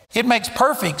 It makes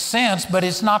perfect sense, but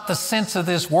it's not the sense of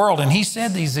this world. And he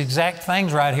said these exact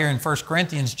things right here in 1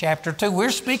 Corinthians chapter 2.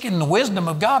 We're speaking the wisdom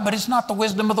of God, but it's not the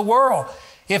wisdom of the world.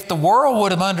 If the world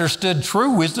would have understood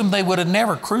true wisdom, they would have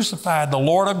never crucified the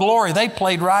Lord of glory. They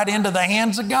played right into the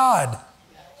hands of God.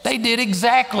 They did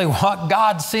exactly what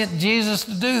God sent Jesus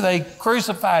to do. They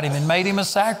crucified Him and made Him a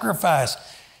sacrifice.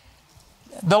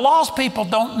 The lost people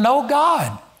don't know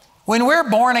God. When we're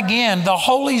born again, the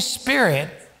Holy Spirit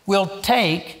will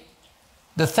take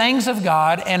the things of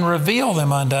God and reveal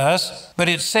them unto us. But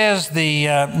it says the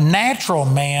natural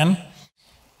man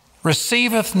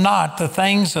receiveth not the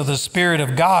things of the Spirit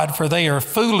of God, for they are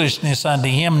foolishness unto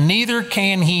him, neither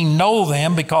can he know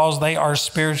them because they are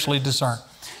spiritually discerned.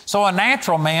 So a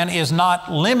natural man is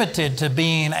not limited to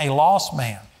being a lost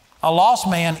man. A lost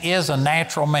man is a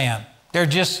natural man. They're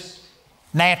just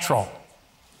natural.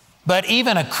 But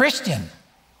even a Christian,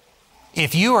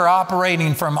 if you are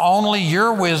operating from only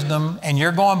your wisdom and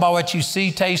you're going by what you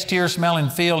see, taste, hear, smell,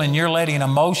 and feel, and you're letting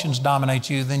emotions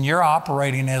dominate you, then you're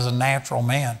operating as a natural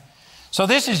man. So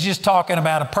this is just talking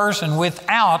about a person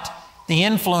without the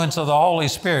influence of the Holy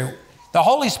Spirit. The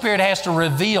Holy Spirit has to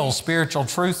reveal spiritual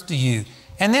truth to you.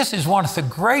 And this is one of the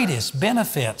greatest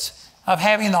benefits of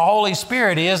having the Holy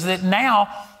Spirit is that now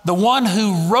the one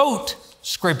who wrote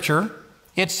Scripture,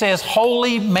 it says,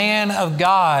 holy man of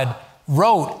God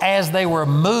wrote as they were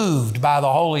moved by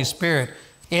the Holy Spirit.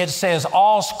 It says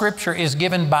all Scripture is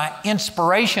given by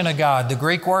inspiration of God. The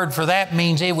Greek word for that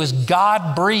means it was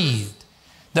God-breathed.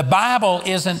 The Bible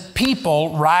isn't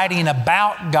people writing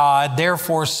about God,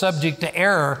 therefore subject to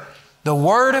error. The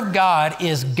Word of God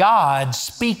is God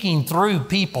speaking through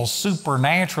people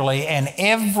supernaturally, and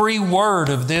every word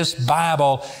of this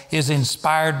Bible is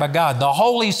inspired by God. The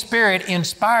Holy Spirit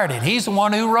inspired it. He's the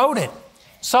one who wrote it.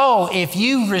 So if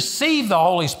you receive the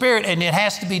Holy Spirit, and it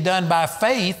has to be done by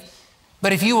faith,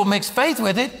 but if you will mix faith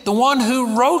with it, the one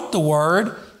who wrote the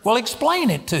Word will explain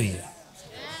it to you.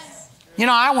 You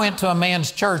know, I went to a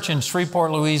man's church in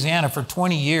Shreveport, Louisiana for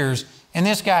 20 years, and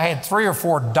this guy had 3 or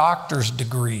 4 doctor's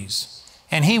degrees,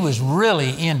 and he was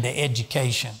really into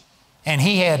education. And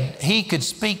he could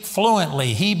speak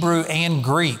fluently Hebrew and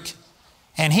Greek.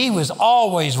 And he was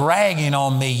always ragging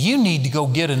on me, you need to go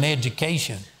get an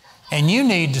education, and you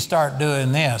need to start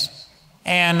doing this.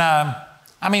 And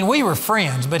I mean, we were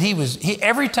friends, but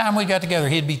every time we got together,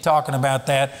 he'd be talking about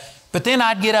that. But then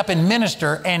I'd get up and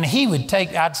minister, and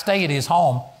I'd stay at his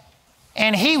home,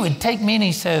 and he would take me and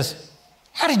he says,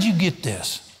 how did you get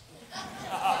this?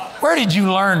 Where did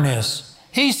you learn this?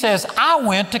 He says, I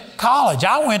went to college,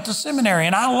 I went to seminary,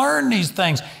 and I learned these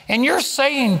things. And you're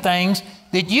saying things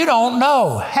that you don't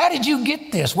know. How did you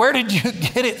get this? Where did you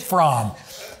get it from?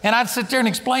 And I'd sit there and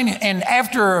explain it. And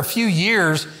after a few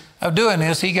years of doing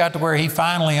this, he got to where he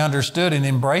finally understood and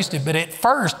embraced it. But at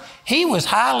first, he was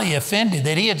highly offended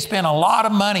that he had spent a lot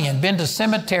of money and been to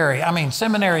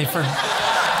seminary for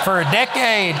a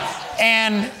decade.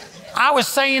 And I was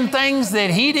saying things that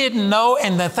he didn't know,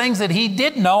 and the things that he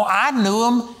did know, I knew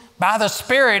them by the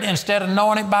Spirit instead of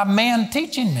knowing it by man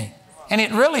teaching me. And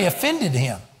it really offended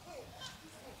him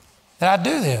that I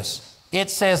do this. It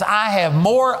says, I have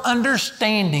more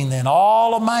understanding than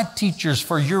all of my teachers,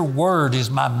 for your word is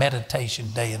my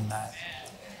meditation day and night.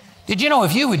 Did you know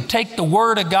if you would take the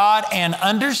Word of God and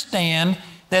understand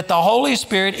that the Holy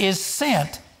Spirit is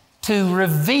sent to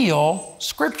reveal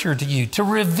Scripture to you, to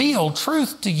reveal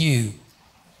truth to you.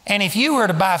 And if you were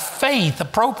to, by faith,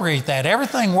 appropriate that,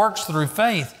 everything works through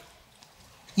faith,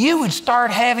 you would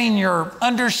start having your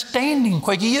understanding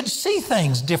quicker. You'd see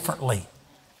things differently.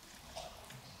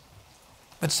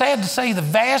 But sad to say, the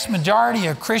vast majority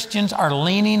of Christians are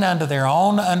leaning unto their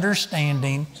own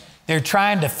understanding. They're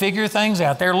trying to figure things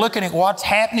out. They're looking at what's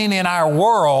happening in our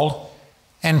world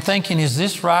and thinking, is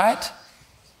this right?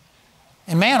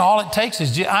 And man, all it takes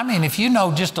is, if you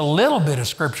know just a little bit of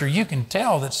Scripture, you can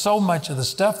tell that so much of the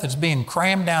stuff that's being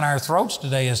crammed down our throats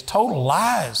today is total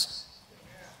lies.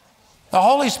 The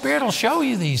Holy Spirit will show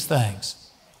you these things.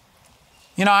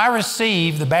 You know, I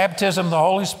received the baptism of the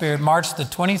Holy Spirit March the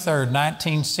 23rd,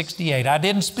 1968. I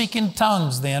didn't speak in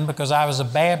tongues then because I was a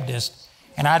Baptist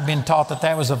and I'd been taught that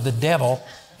that was of the devil,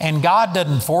 and God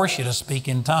doesn't force you to speak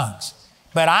in tongues.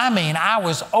 But I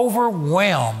was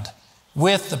overwhelmed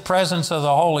with the presence of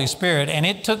the Holy Spirit, and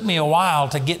it took me a while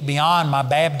to get beyond my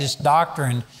Baptist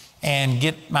doctrine and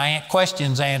get my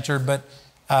questions answered, but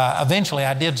eventually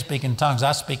I did speak in tongues.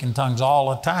 I speak in tongues all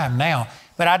the time now.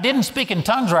 But I didn't speak in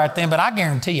tongues right then, but I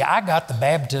guarantee you, I got the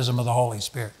baptism of the Holy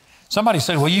Spirit. Somebody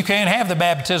said, well, you can't have the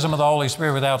baptism of the Holy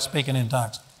Spirit without speaking in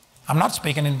tongues. I'm not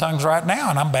speaking in tongues right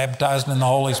now, and I'm baptized in the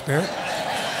Holy Spirit.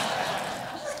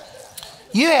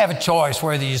 You have a choice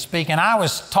whether you speak, and I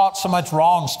was taught so much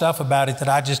wrong stuff about it that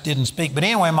I just didn't speak. But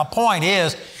anyway, my point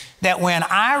is that when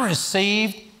I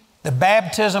received the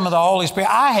baptism of the Holy Spirit,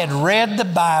 I had read the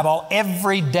Bible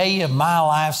every day of my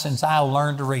life since I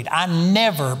learned to read. I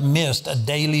never missed a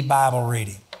daily Bible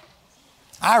reading.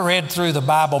 I read through the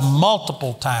Bible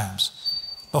multiple times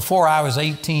before I was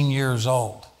 18 years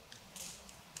old.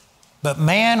 But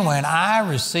man, when I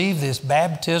received this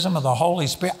baptism of the Holy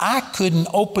Spirit, I couldn't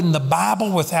open the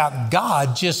Bible without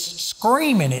God just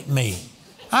screaming at me.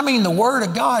 The Word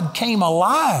of God came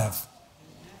alive.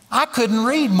 I couldn't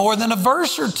read more than a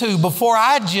verse or two before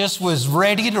I just was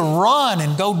ready to run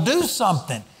and go do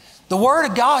something. The Word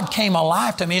of God came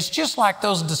alive to me. It's just like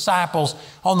those disciples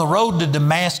on the road to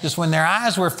Damascus when their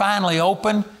eyes were finally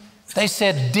opened. They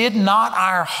said, did not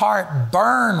our heart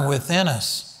burn within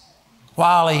us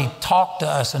while He talked to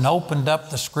us and opened up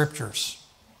the Scriptures?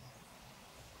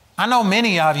 I know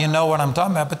many of you know what I'm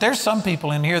talking about, but there's some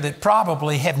people in here that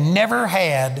probably have never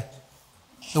had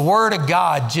the Word of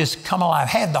God just come alive,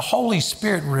 had the Holy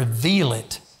Spirit reveal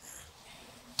it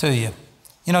to you.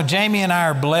 You know, Jamie and I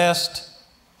are blessed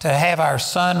to have our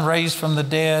son raised from the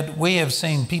dead. We have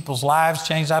seen people's lives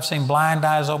change. I've seen blind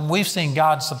eyes open. We've seen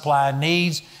God supply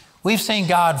needs. We've seen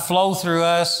God flow through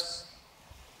us.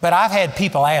 But I've had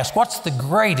people ask, what's the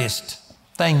greatest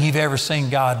thing you've ever seen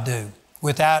God do?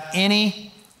 Without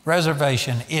any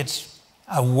reservation, it's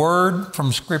a word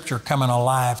from Scripture coming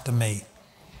alive to me.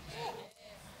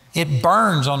 It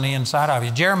burns on the inside of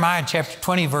you. Jeremiah chapter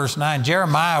 20, verse 9.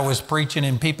 Jeremiah was preaching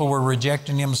and people were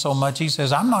rejecting him so much. He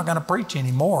says, I'm not going to preach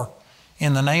anymore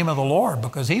in the name of the Lord,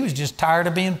 because he was just tired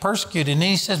of being persecuted. And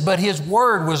he says, but his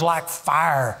word was like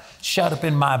fire shut up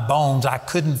in my bones. I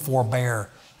couldn't forbear.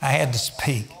 I had to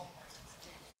speak.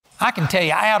 I can tell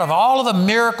you, out of all of the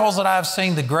miracles that I've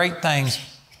seen, the great things,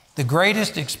 the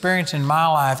greatest experience in my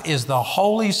life is the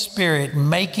Holy Spirit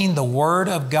making the Word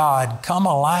of God come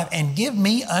alive and give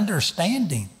me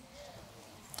understanding.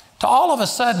 To all of a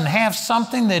sudden have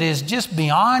something that is just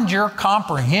beyond your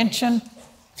comprehension.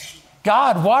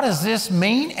 God, what does this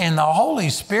mean? And the Holy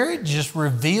Spirit just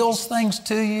reveals things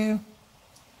to you.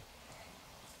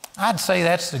 I'd say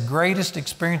that's the greatest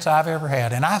experience I've ever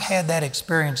had. And I've had that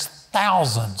experience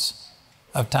thousands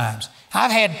of times.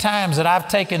 I've had times that I've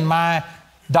taken my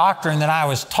doctrine that I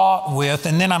was taught with,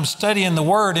 and then I'm studying the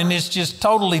Word, and it's just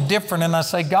totally different. And I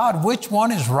say, God, which one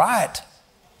is right?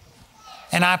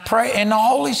 And I pray, and the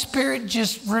Holy Spirit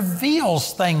just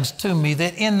reveals things to me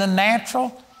that in the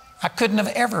natural, I couldn't have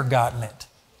ever gotten it.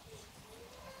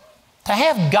 To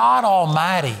have God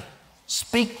Almighty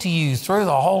speak to you through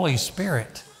the Holy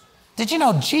Spirit. Did you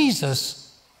know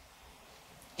Jesus,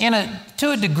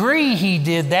 to a degree, he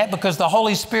did that because the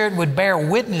Holy Spirit would bear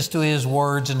witness to his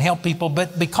words and help people,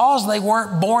 but because they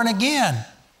weren't born again,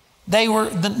 they were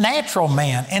the natural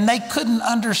man, and they couldn't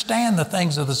understand the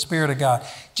things of the Spirit of God.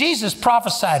 Jesus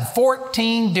prophesied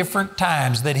 14 different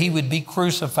times that he would be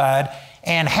crucified,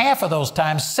 And half of those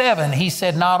times, 7, he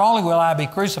said, not only will I be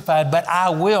crucified, but I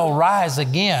will rise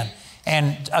again.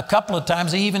 And a couple of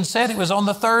times he even said it was on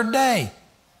the 3rd day.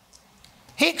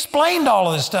 He explained all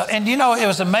of this stuff. And you know, it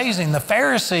was amazing. The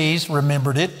Pharisees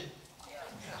remembered it.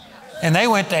 And they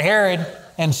went to Herod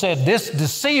and said, this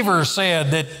deceiver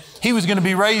said that he was going to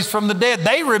be raised from the dead.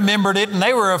 They remembered it, and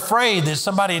they were afraid that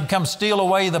somebody had come steal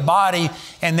away the body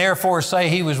and therefore say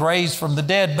he was raised from the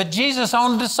dead. But Jesus'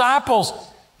 own disciples,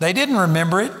 they didn't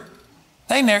remember it.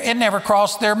 It never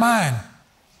crossed their mind.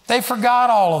 They forgot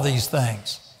all of these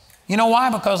things. You know why?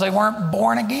 Because they weren't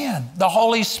born again. The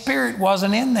Holy Spirit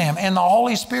wasn't in them. And the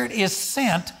Holy Spirit is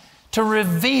sent to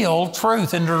reveal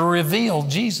truth and to reveal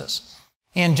Jesus.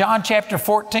 In John chapter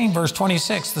 14, verse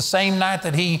 26, the same night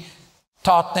that he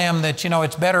taught them that, you know,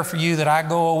 it's better for you that I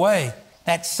go away.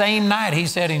 That same night, he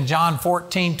said in John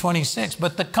 14, 26,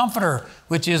 but the Comforter,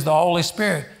 which is the Holy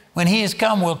Spirit, when he is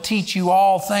come, will teach you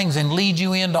all things and lead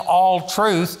you into all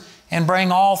truth and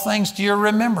bring all things to your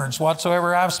remembrance,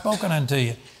 whatsoever I've spoken unto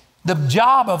you. The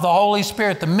job of the Holy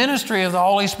Spirit, the ministry of the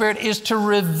Holy Spirit is to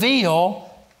reveal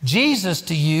Jesus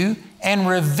to you and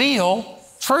reveal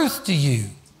truth to you.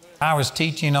 I was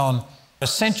teaching on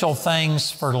essential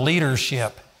things for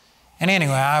leadership. And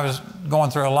anyway, I was going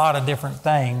through a lot of different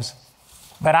things.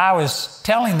 But I was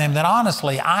telling them that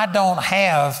honestly, I don't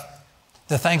have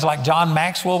the things like John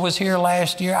Maxwell was here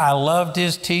last year. I loved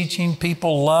his teaching.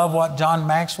 People love what John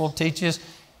Maxwell teaches.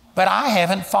 But I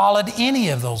haven't followed any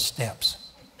of those steps.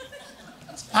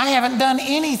 I haven't done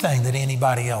anything that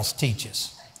anybody else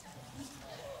teaches.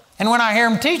 And when I hear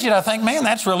them teach it, I think, man,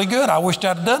 that's really good. I wished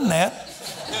I'd done that.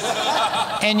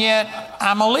 And yet,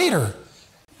 I'm a leader.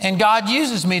 And God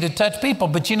uses me to touch people.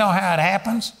 But you know how it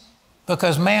happens?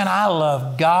 Because, man, I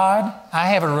love God. I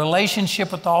have a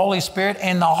relationship with the Holy Spirit.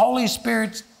 And the Holy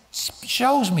Spirit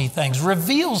shows me things,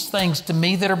 reveals things to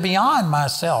me that are beyond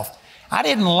myself. I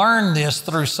didn't learn this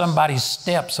through somebody's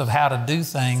steps of how to do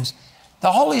things.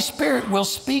 The Holy Spirit will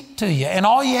speak to you, and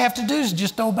all you have to do is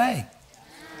just obey.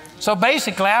 So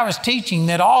basically, I was teaching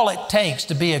that all it takes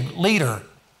to be a leader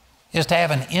is to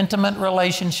have an intimate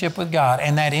relationship with God,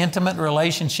 and that intimate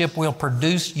relationship will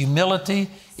produce humility,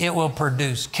 it will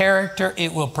produce character,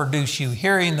 it will produce you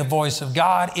hearing the voice of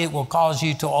God, it will cause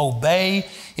you to obey,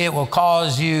 it will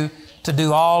cause you to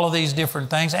do all of these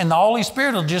different things, and the Holy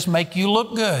Spirit will just make you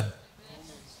look good.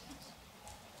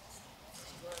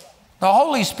 The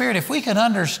Holy Spirit, if we can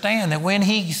understand that when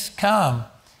He's come,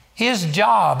 His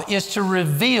job is to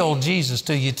reveal Jesus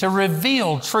to you, to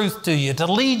reveal truth to you, to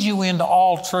lead you into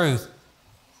all truth.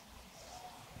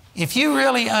 If you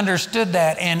really understood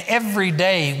that, and every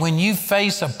day when you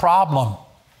face a problem,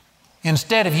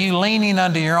 instead of you leaning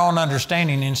under your own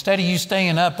understanding, instead of you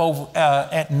staying up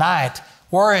at night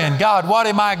worrying, God, what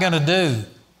am I going to do?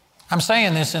 I'm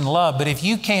saying this in love, but if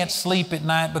you can't sleep at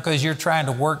night because you're trying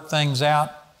to work things out,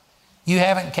 you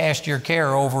haven't cast your care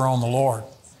over on the Lord.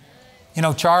 You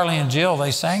know, Charlie and Jill,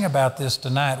 they sang about this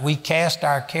tonight. We cast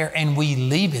our care and we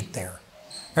leave it there.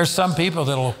 There's some people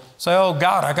that'll say, oh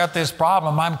God, I got this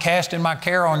problem. I'm casting my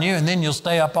care on you. And then you'll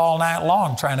stay up all night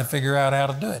long trying to figure out how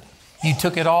to do it. You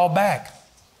took it all back.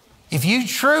 If you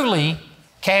truly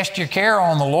cast your care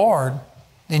on the Lord,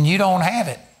 then you don't have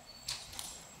it.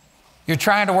 You're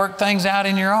trying to work things out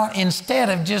in your own instead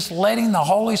of just letting the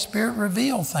Holy Spirit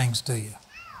reveal things to you.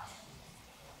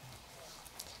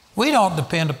 We don't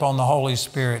depend upon the Holy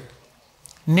Spirit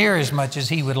near as much as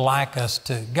He would like us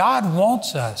to. God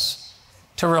wants us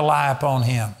to rely upon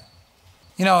Him.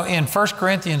 You know, in 1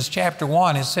 Corinthians chapter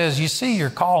 1, it says, you see your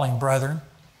calling, brethren,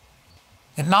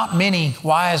 that not many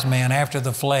wise men after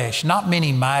the flesh, not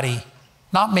many mighty,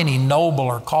 not many noble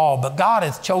are called, but God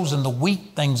hath chosen the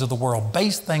weak things of the world,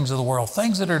 base things of the world,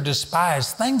 things that are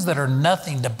despised, things that are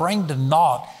nothing, to bring to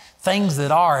naught things that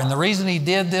are. And the reason He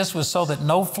did this was so that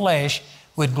no flesh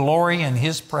would glory in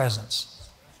His presence.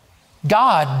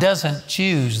 God doesn't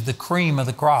choose the cream of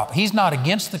the crop. He's not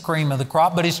against the cream of the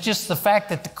crop, but it's just the fact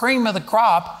that the cream of the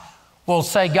crop will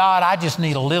say, God, I just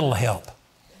need a little help.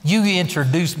 You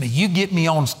introduce me. You get me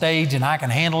on stage and I can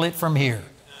handle it from here.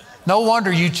 No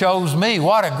wonder you chose me.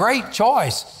 What a great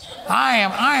choice. I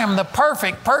am the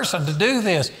perfect person to do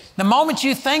this. The moment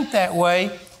you think that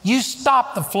way, you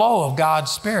stop the flow of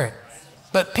God's Spirit.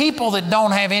 But people that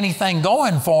don't have anything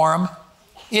going for them,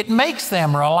 it makes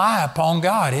them rely upon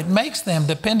God. It makes them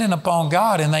dependent upon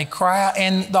God, and they cry out,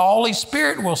 and the Holy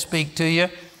Spirit will speak to you,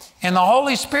 and the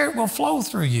Holy Spirit will flow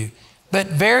through you. But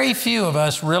very few of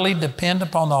us really depend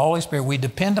upon the Holy Spirit. We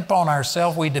depend upon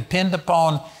ourselves. We depend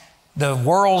upon the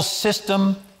world's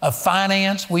system of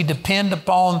finance. We depend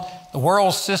upon the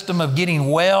world's system of getting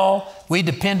well. We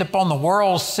depend upon the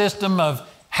world's system of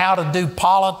how to do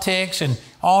politics and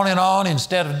on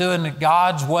instead of doing it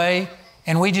God's way.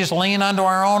 And we just lean unto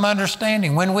our own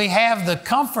understanding. When we have the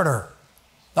Comforter,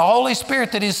 the Holy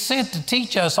Spirit that is sent to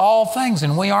teach us all things,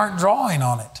 and we aren't drawing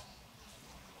on it.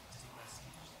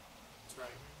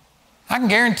 I can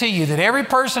guarantee you that every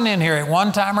person in here at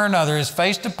one time or another has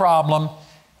faced a problem.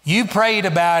 You prayed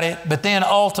about it, but then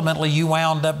ultimately you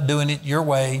wound up doing it your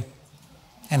way.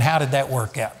 And how did that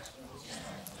work out?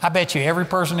 I bet you every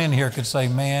person in here could say,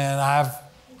 man,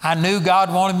 I knew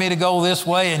God wanted me to go this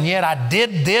way, and yet I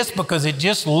did this because it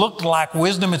just looked like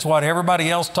wisdom. It's what everybody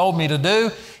else told me to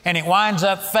do, and it winds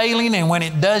up failing. And when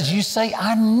it does, you say,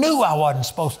 I knew I wasn't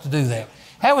supposed to do that.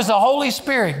 That was the Holy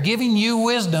Spirit giving you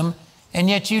wisdom, and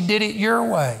yet you did it your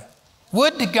way.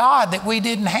 Would to God that we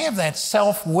didn't have that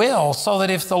self-will, so that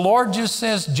if the Lord just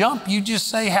says jump, you just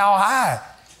say how high.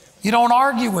 You don't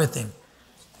argue with Him.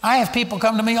 I have people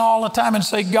come to me all the time and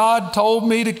say, God told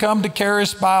me to come to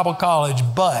Charis Bible College,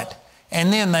 but,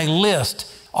 and then they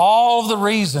list all of the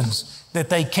reasons that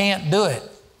they can't do it.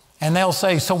 And they'll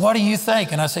say, so what do you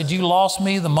think? And I said, you lost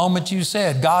me the moment you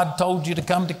said, God told you to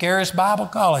come to Charis Bible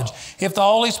College. If the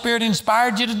Holy Spirit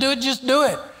inspired you to do it, just do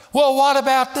it. Well, what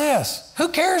about this? Who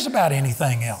cares about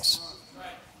anything else?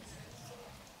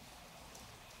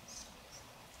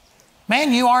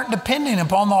 Man, you aren't depending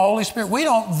upon the Holy Spirit. We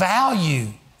don't value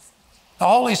the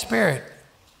Holy Spirit.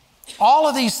 All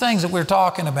of these things that we're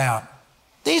talking about,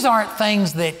 these aren't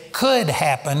things that could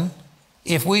happen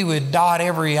if we would dot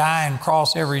every I and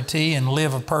cross every T and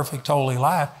live a perfect holy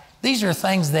life. These are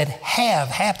things that have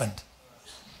happened.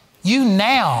 You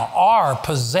now are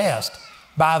possessed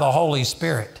by the Holy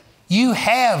Spirit. You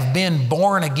have been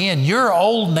born again. Your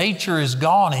old nature is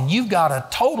gone, and you've got a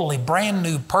totally brand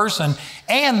new person,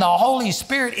 and the Holy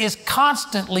Spirit is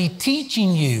constantly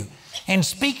teaching you and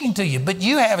speaking to you. But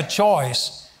you have a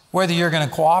choice whether you're going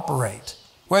to cooperate,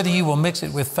 whether you will mix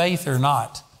it with faith or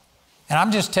not. And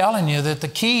I'm just telling you that the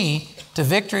key to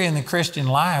victory in the Christian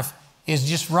life is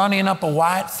just running up a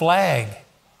white flag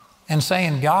and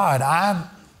saying, God,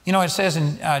 it says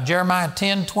in Jeremiah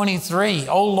 10:23,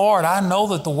 oh Lord, I know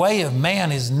that the way of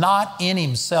man is not in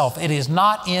himself. It is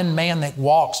not in man that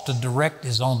walks to direct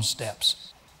his own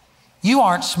steps. You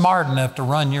aren't smart enough to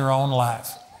run your own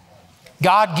life.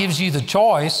 God gives you the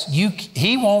choice.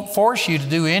 He won't force you to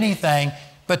do anything,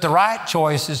 but the right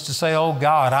choice is to say, oh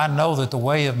God, I know that the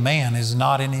way of man is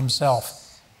not in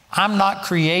himself. I'm not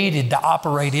created to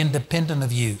operate independent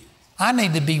of you. I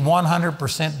need to be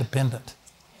 100% dependent.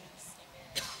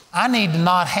 I need to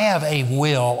not have a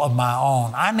will of my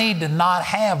own. I need to not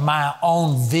have my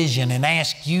own vision and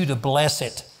ask you to bless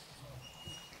it.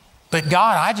 But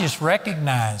God, I just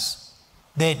recognize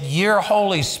that your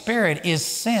Holy Spirit is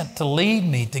sent to lead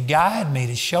me, to guide me,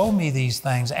 to show me these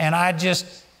things. And I just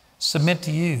submit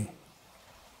to you.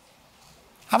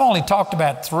 I've only talked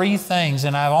about 3 things,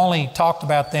 and I've only talked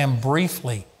about them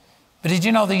briefly. But did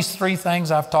you know these 3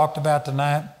 things I've talked about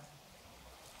tonight?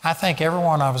 I think every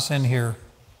one of us in here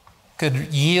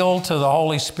could yield to the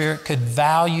Holy Spirit, could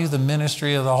value the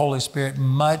ministry of the Holy Spirit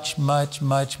much, much,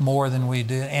 much more than we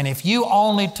do. And if you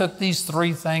only took these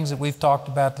 3 things that we've talked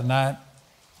about tonight,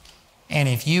 and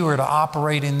if you were to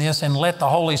operate in this and let the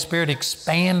Holy Spirit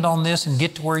expand on this and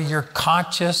get to where you're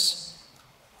conscious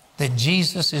that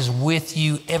Jesus is with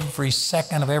you every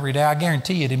second of every day, I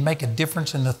guarantee you it'd make a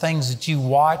difference in the things that you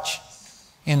watch,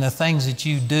 in the things that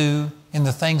you do, in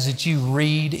the things that you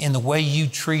read, in the way you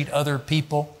treat other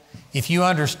people. If you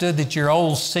understood that your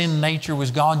old sin nature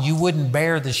was gone, you wouldn't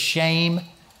bear the shame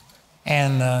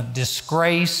and the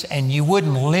disgrace, and you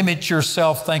wouldn't limit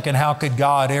yourself thinking, how could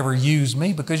God ever use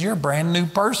me? Because you're a brand new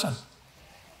person.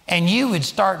 And you would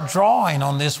start drawing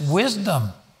on this wisdom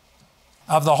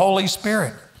of the Holy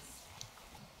Spirit.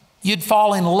 You'd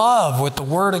fall in love with the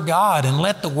Word of God and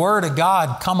let the Word of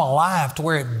God come alive to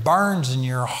where it burns in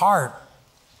your heart.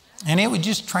 And it would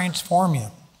just transform you.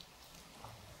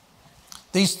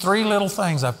 These 3 little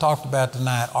things I've talked about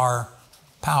tonight are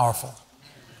powerful.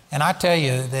 And I tell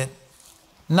you that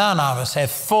none of us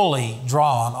have fully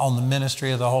drawn on the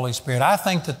ministry of the Holy Spirit. I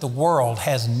think that the world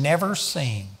has never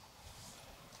seen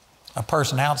a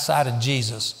person outside of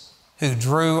Jesus who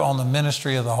drew on the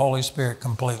ministry of the Holy Spirit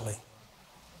completely.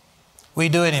 We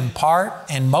do it in part,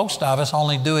 and most of us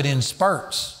only do it in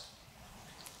spurts.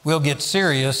 We'll get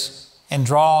serious and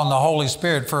draw on the Holy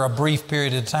Spirit for a brief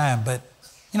period of time, but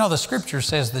you know, the Scripture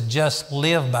says the just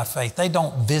live by faith. They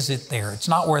don't visit there. It's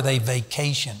not where they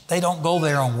vacation. They don't go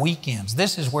there on weekends.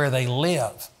 This is where they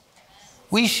live.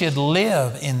 We should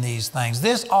live in these things.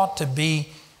 This ought to be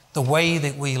the way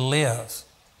that we live.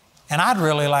 And I'd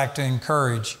really like to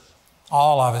encourage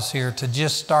all of us here to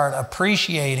just start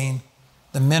appreciating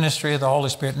the ministry of the Holy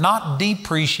Spirit, not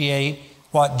depreciate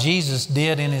what Jesus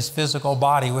did in His physical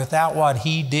body. Without what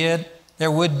He did,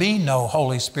 there would be no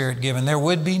Holy Spirit given. There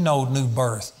would be no new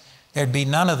birth. There'd be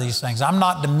none of these things. I'm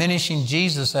not diminishing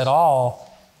Jesus at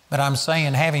all, but I'm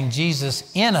saying having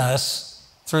Jesus in us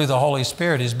through the Holy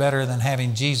Spirit is better than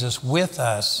having Jesus with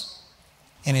us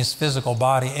in His physical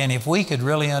body. And if we could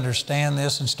really understand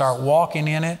this and start walking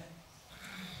in it,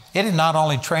 it'd not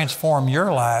only transform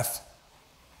your life,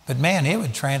 but man, it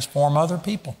would transform other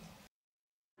people.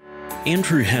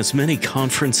 Andrew has many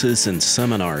conferences and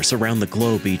seminars around the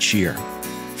globe each year.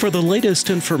 For the latest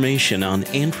information on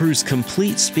Andrew's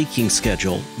complete speaking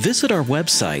schedule, visit our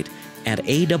website at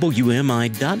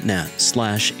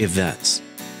awmi.net/events.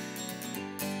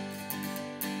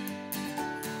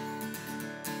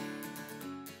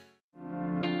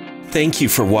 Thank you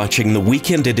for watching the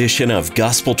weekend edition of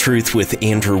Gospel Truth with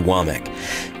Andrew Wommack.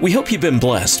 We hope you've been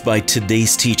blessed by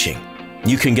today's teaching.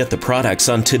 You can get the products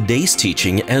on today's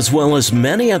teaching as well as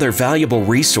many other valuable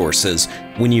resources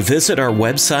when you visit our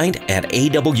website at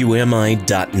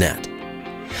awmi.net.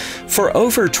 For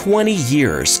over 20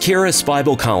 years, Charis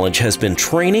Bible College has been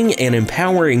training and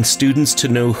empowering students to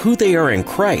know who they are in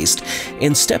Christ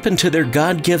and step into their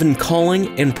God-given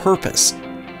calling and purpose.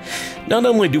 Not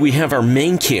only do we have our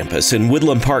main campus in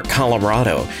Woodland Park,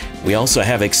 Colorado, we also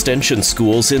have extension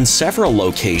schools in several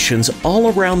locations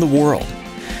all around the world.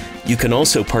 You can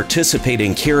also participate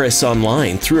in Charis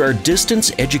online through our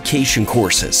distance education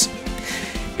courses.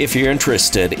 If you're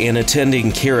interested in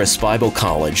attending Charis Bible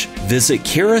College, visit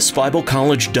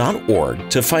charisbiblecollege.org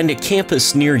to find a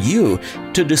campus near you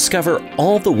to discover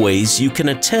all the ways you can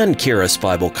attend Charis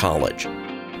Bible College.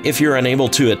 If you're unable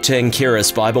to attend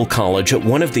Charis Bible College at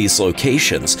one of these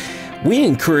locations, we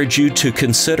encourage you to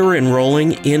consider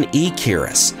enrolling in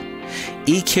eCharis.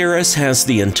 eCharis has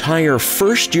the entire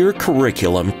first-year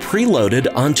curriculum preloaded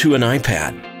onto an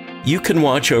iPad. You can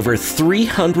watch over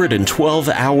 312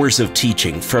 hours of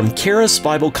teaching from Charis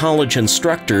Bible College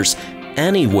instructors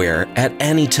anywhere at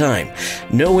any time.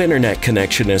 No internet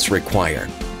connection is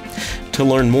required. To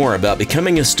learn more about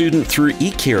becoming a student through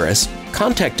eCharis,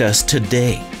 contact us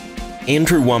today.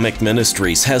 Andrew Wommack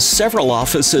Ministries has several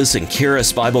offices in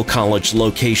Charis Bible College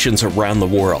locations around the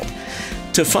world.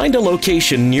 To find a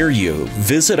location near you,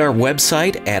 visit our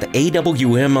website at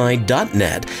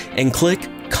awmi.net and click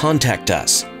Contact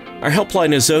Us. Our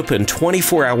helpline is open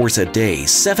 24 hours a day,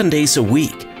 7 days a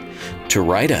week. To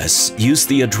write us, use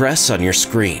the address on your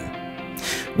screen.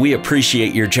 We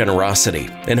appreciate your generosity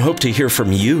and hope to hear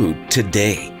from you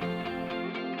today.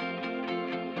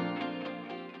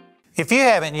 If you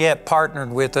haven't yet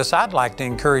partnered with us, I'd like to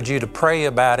encourage you to pray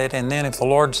about it, and then if the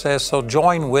Lord says so,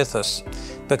 join with us,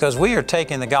 because we are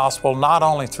taking the gospel not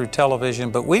only through television,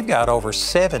 but we've got over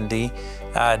 70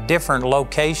 different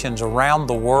locations around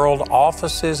the world,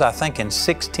 offices, I think in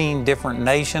 16 different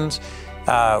nations.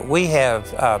 We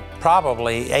have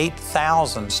probably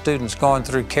 8,000 students going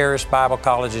through Charis Bible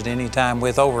College at any time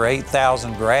with over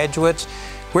 8,000 graduates.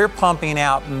 We're pumping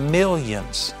out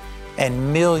millions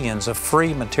and millions of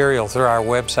free material through our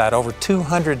website, over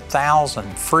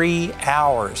 200,000 free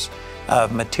hours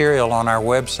of material on our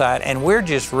website, and we're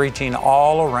just reaching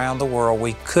all around the world.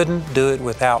 We couldn't do it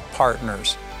without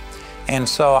partners. And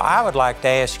so I would like to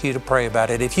ask you to pray about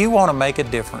it. If you want to make a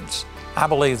difference, I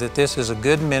believe that this is a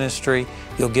good ministry.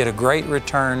 You'll get a great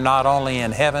return, not only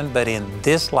in heaven, but in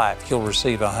this life, you'll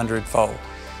receive 100-fold.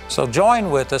 So join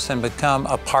with us and become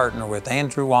a partner with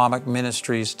Andrew Wommack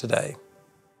Ministries today.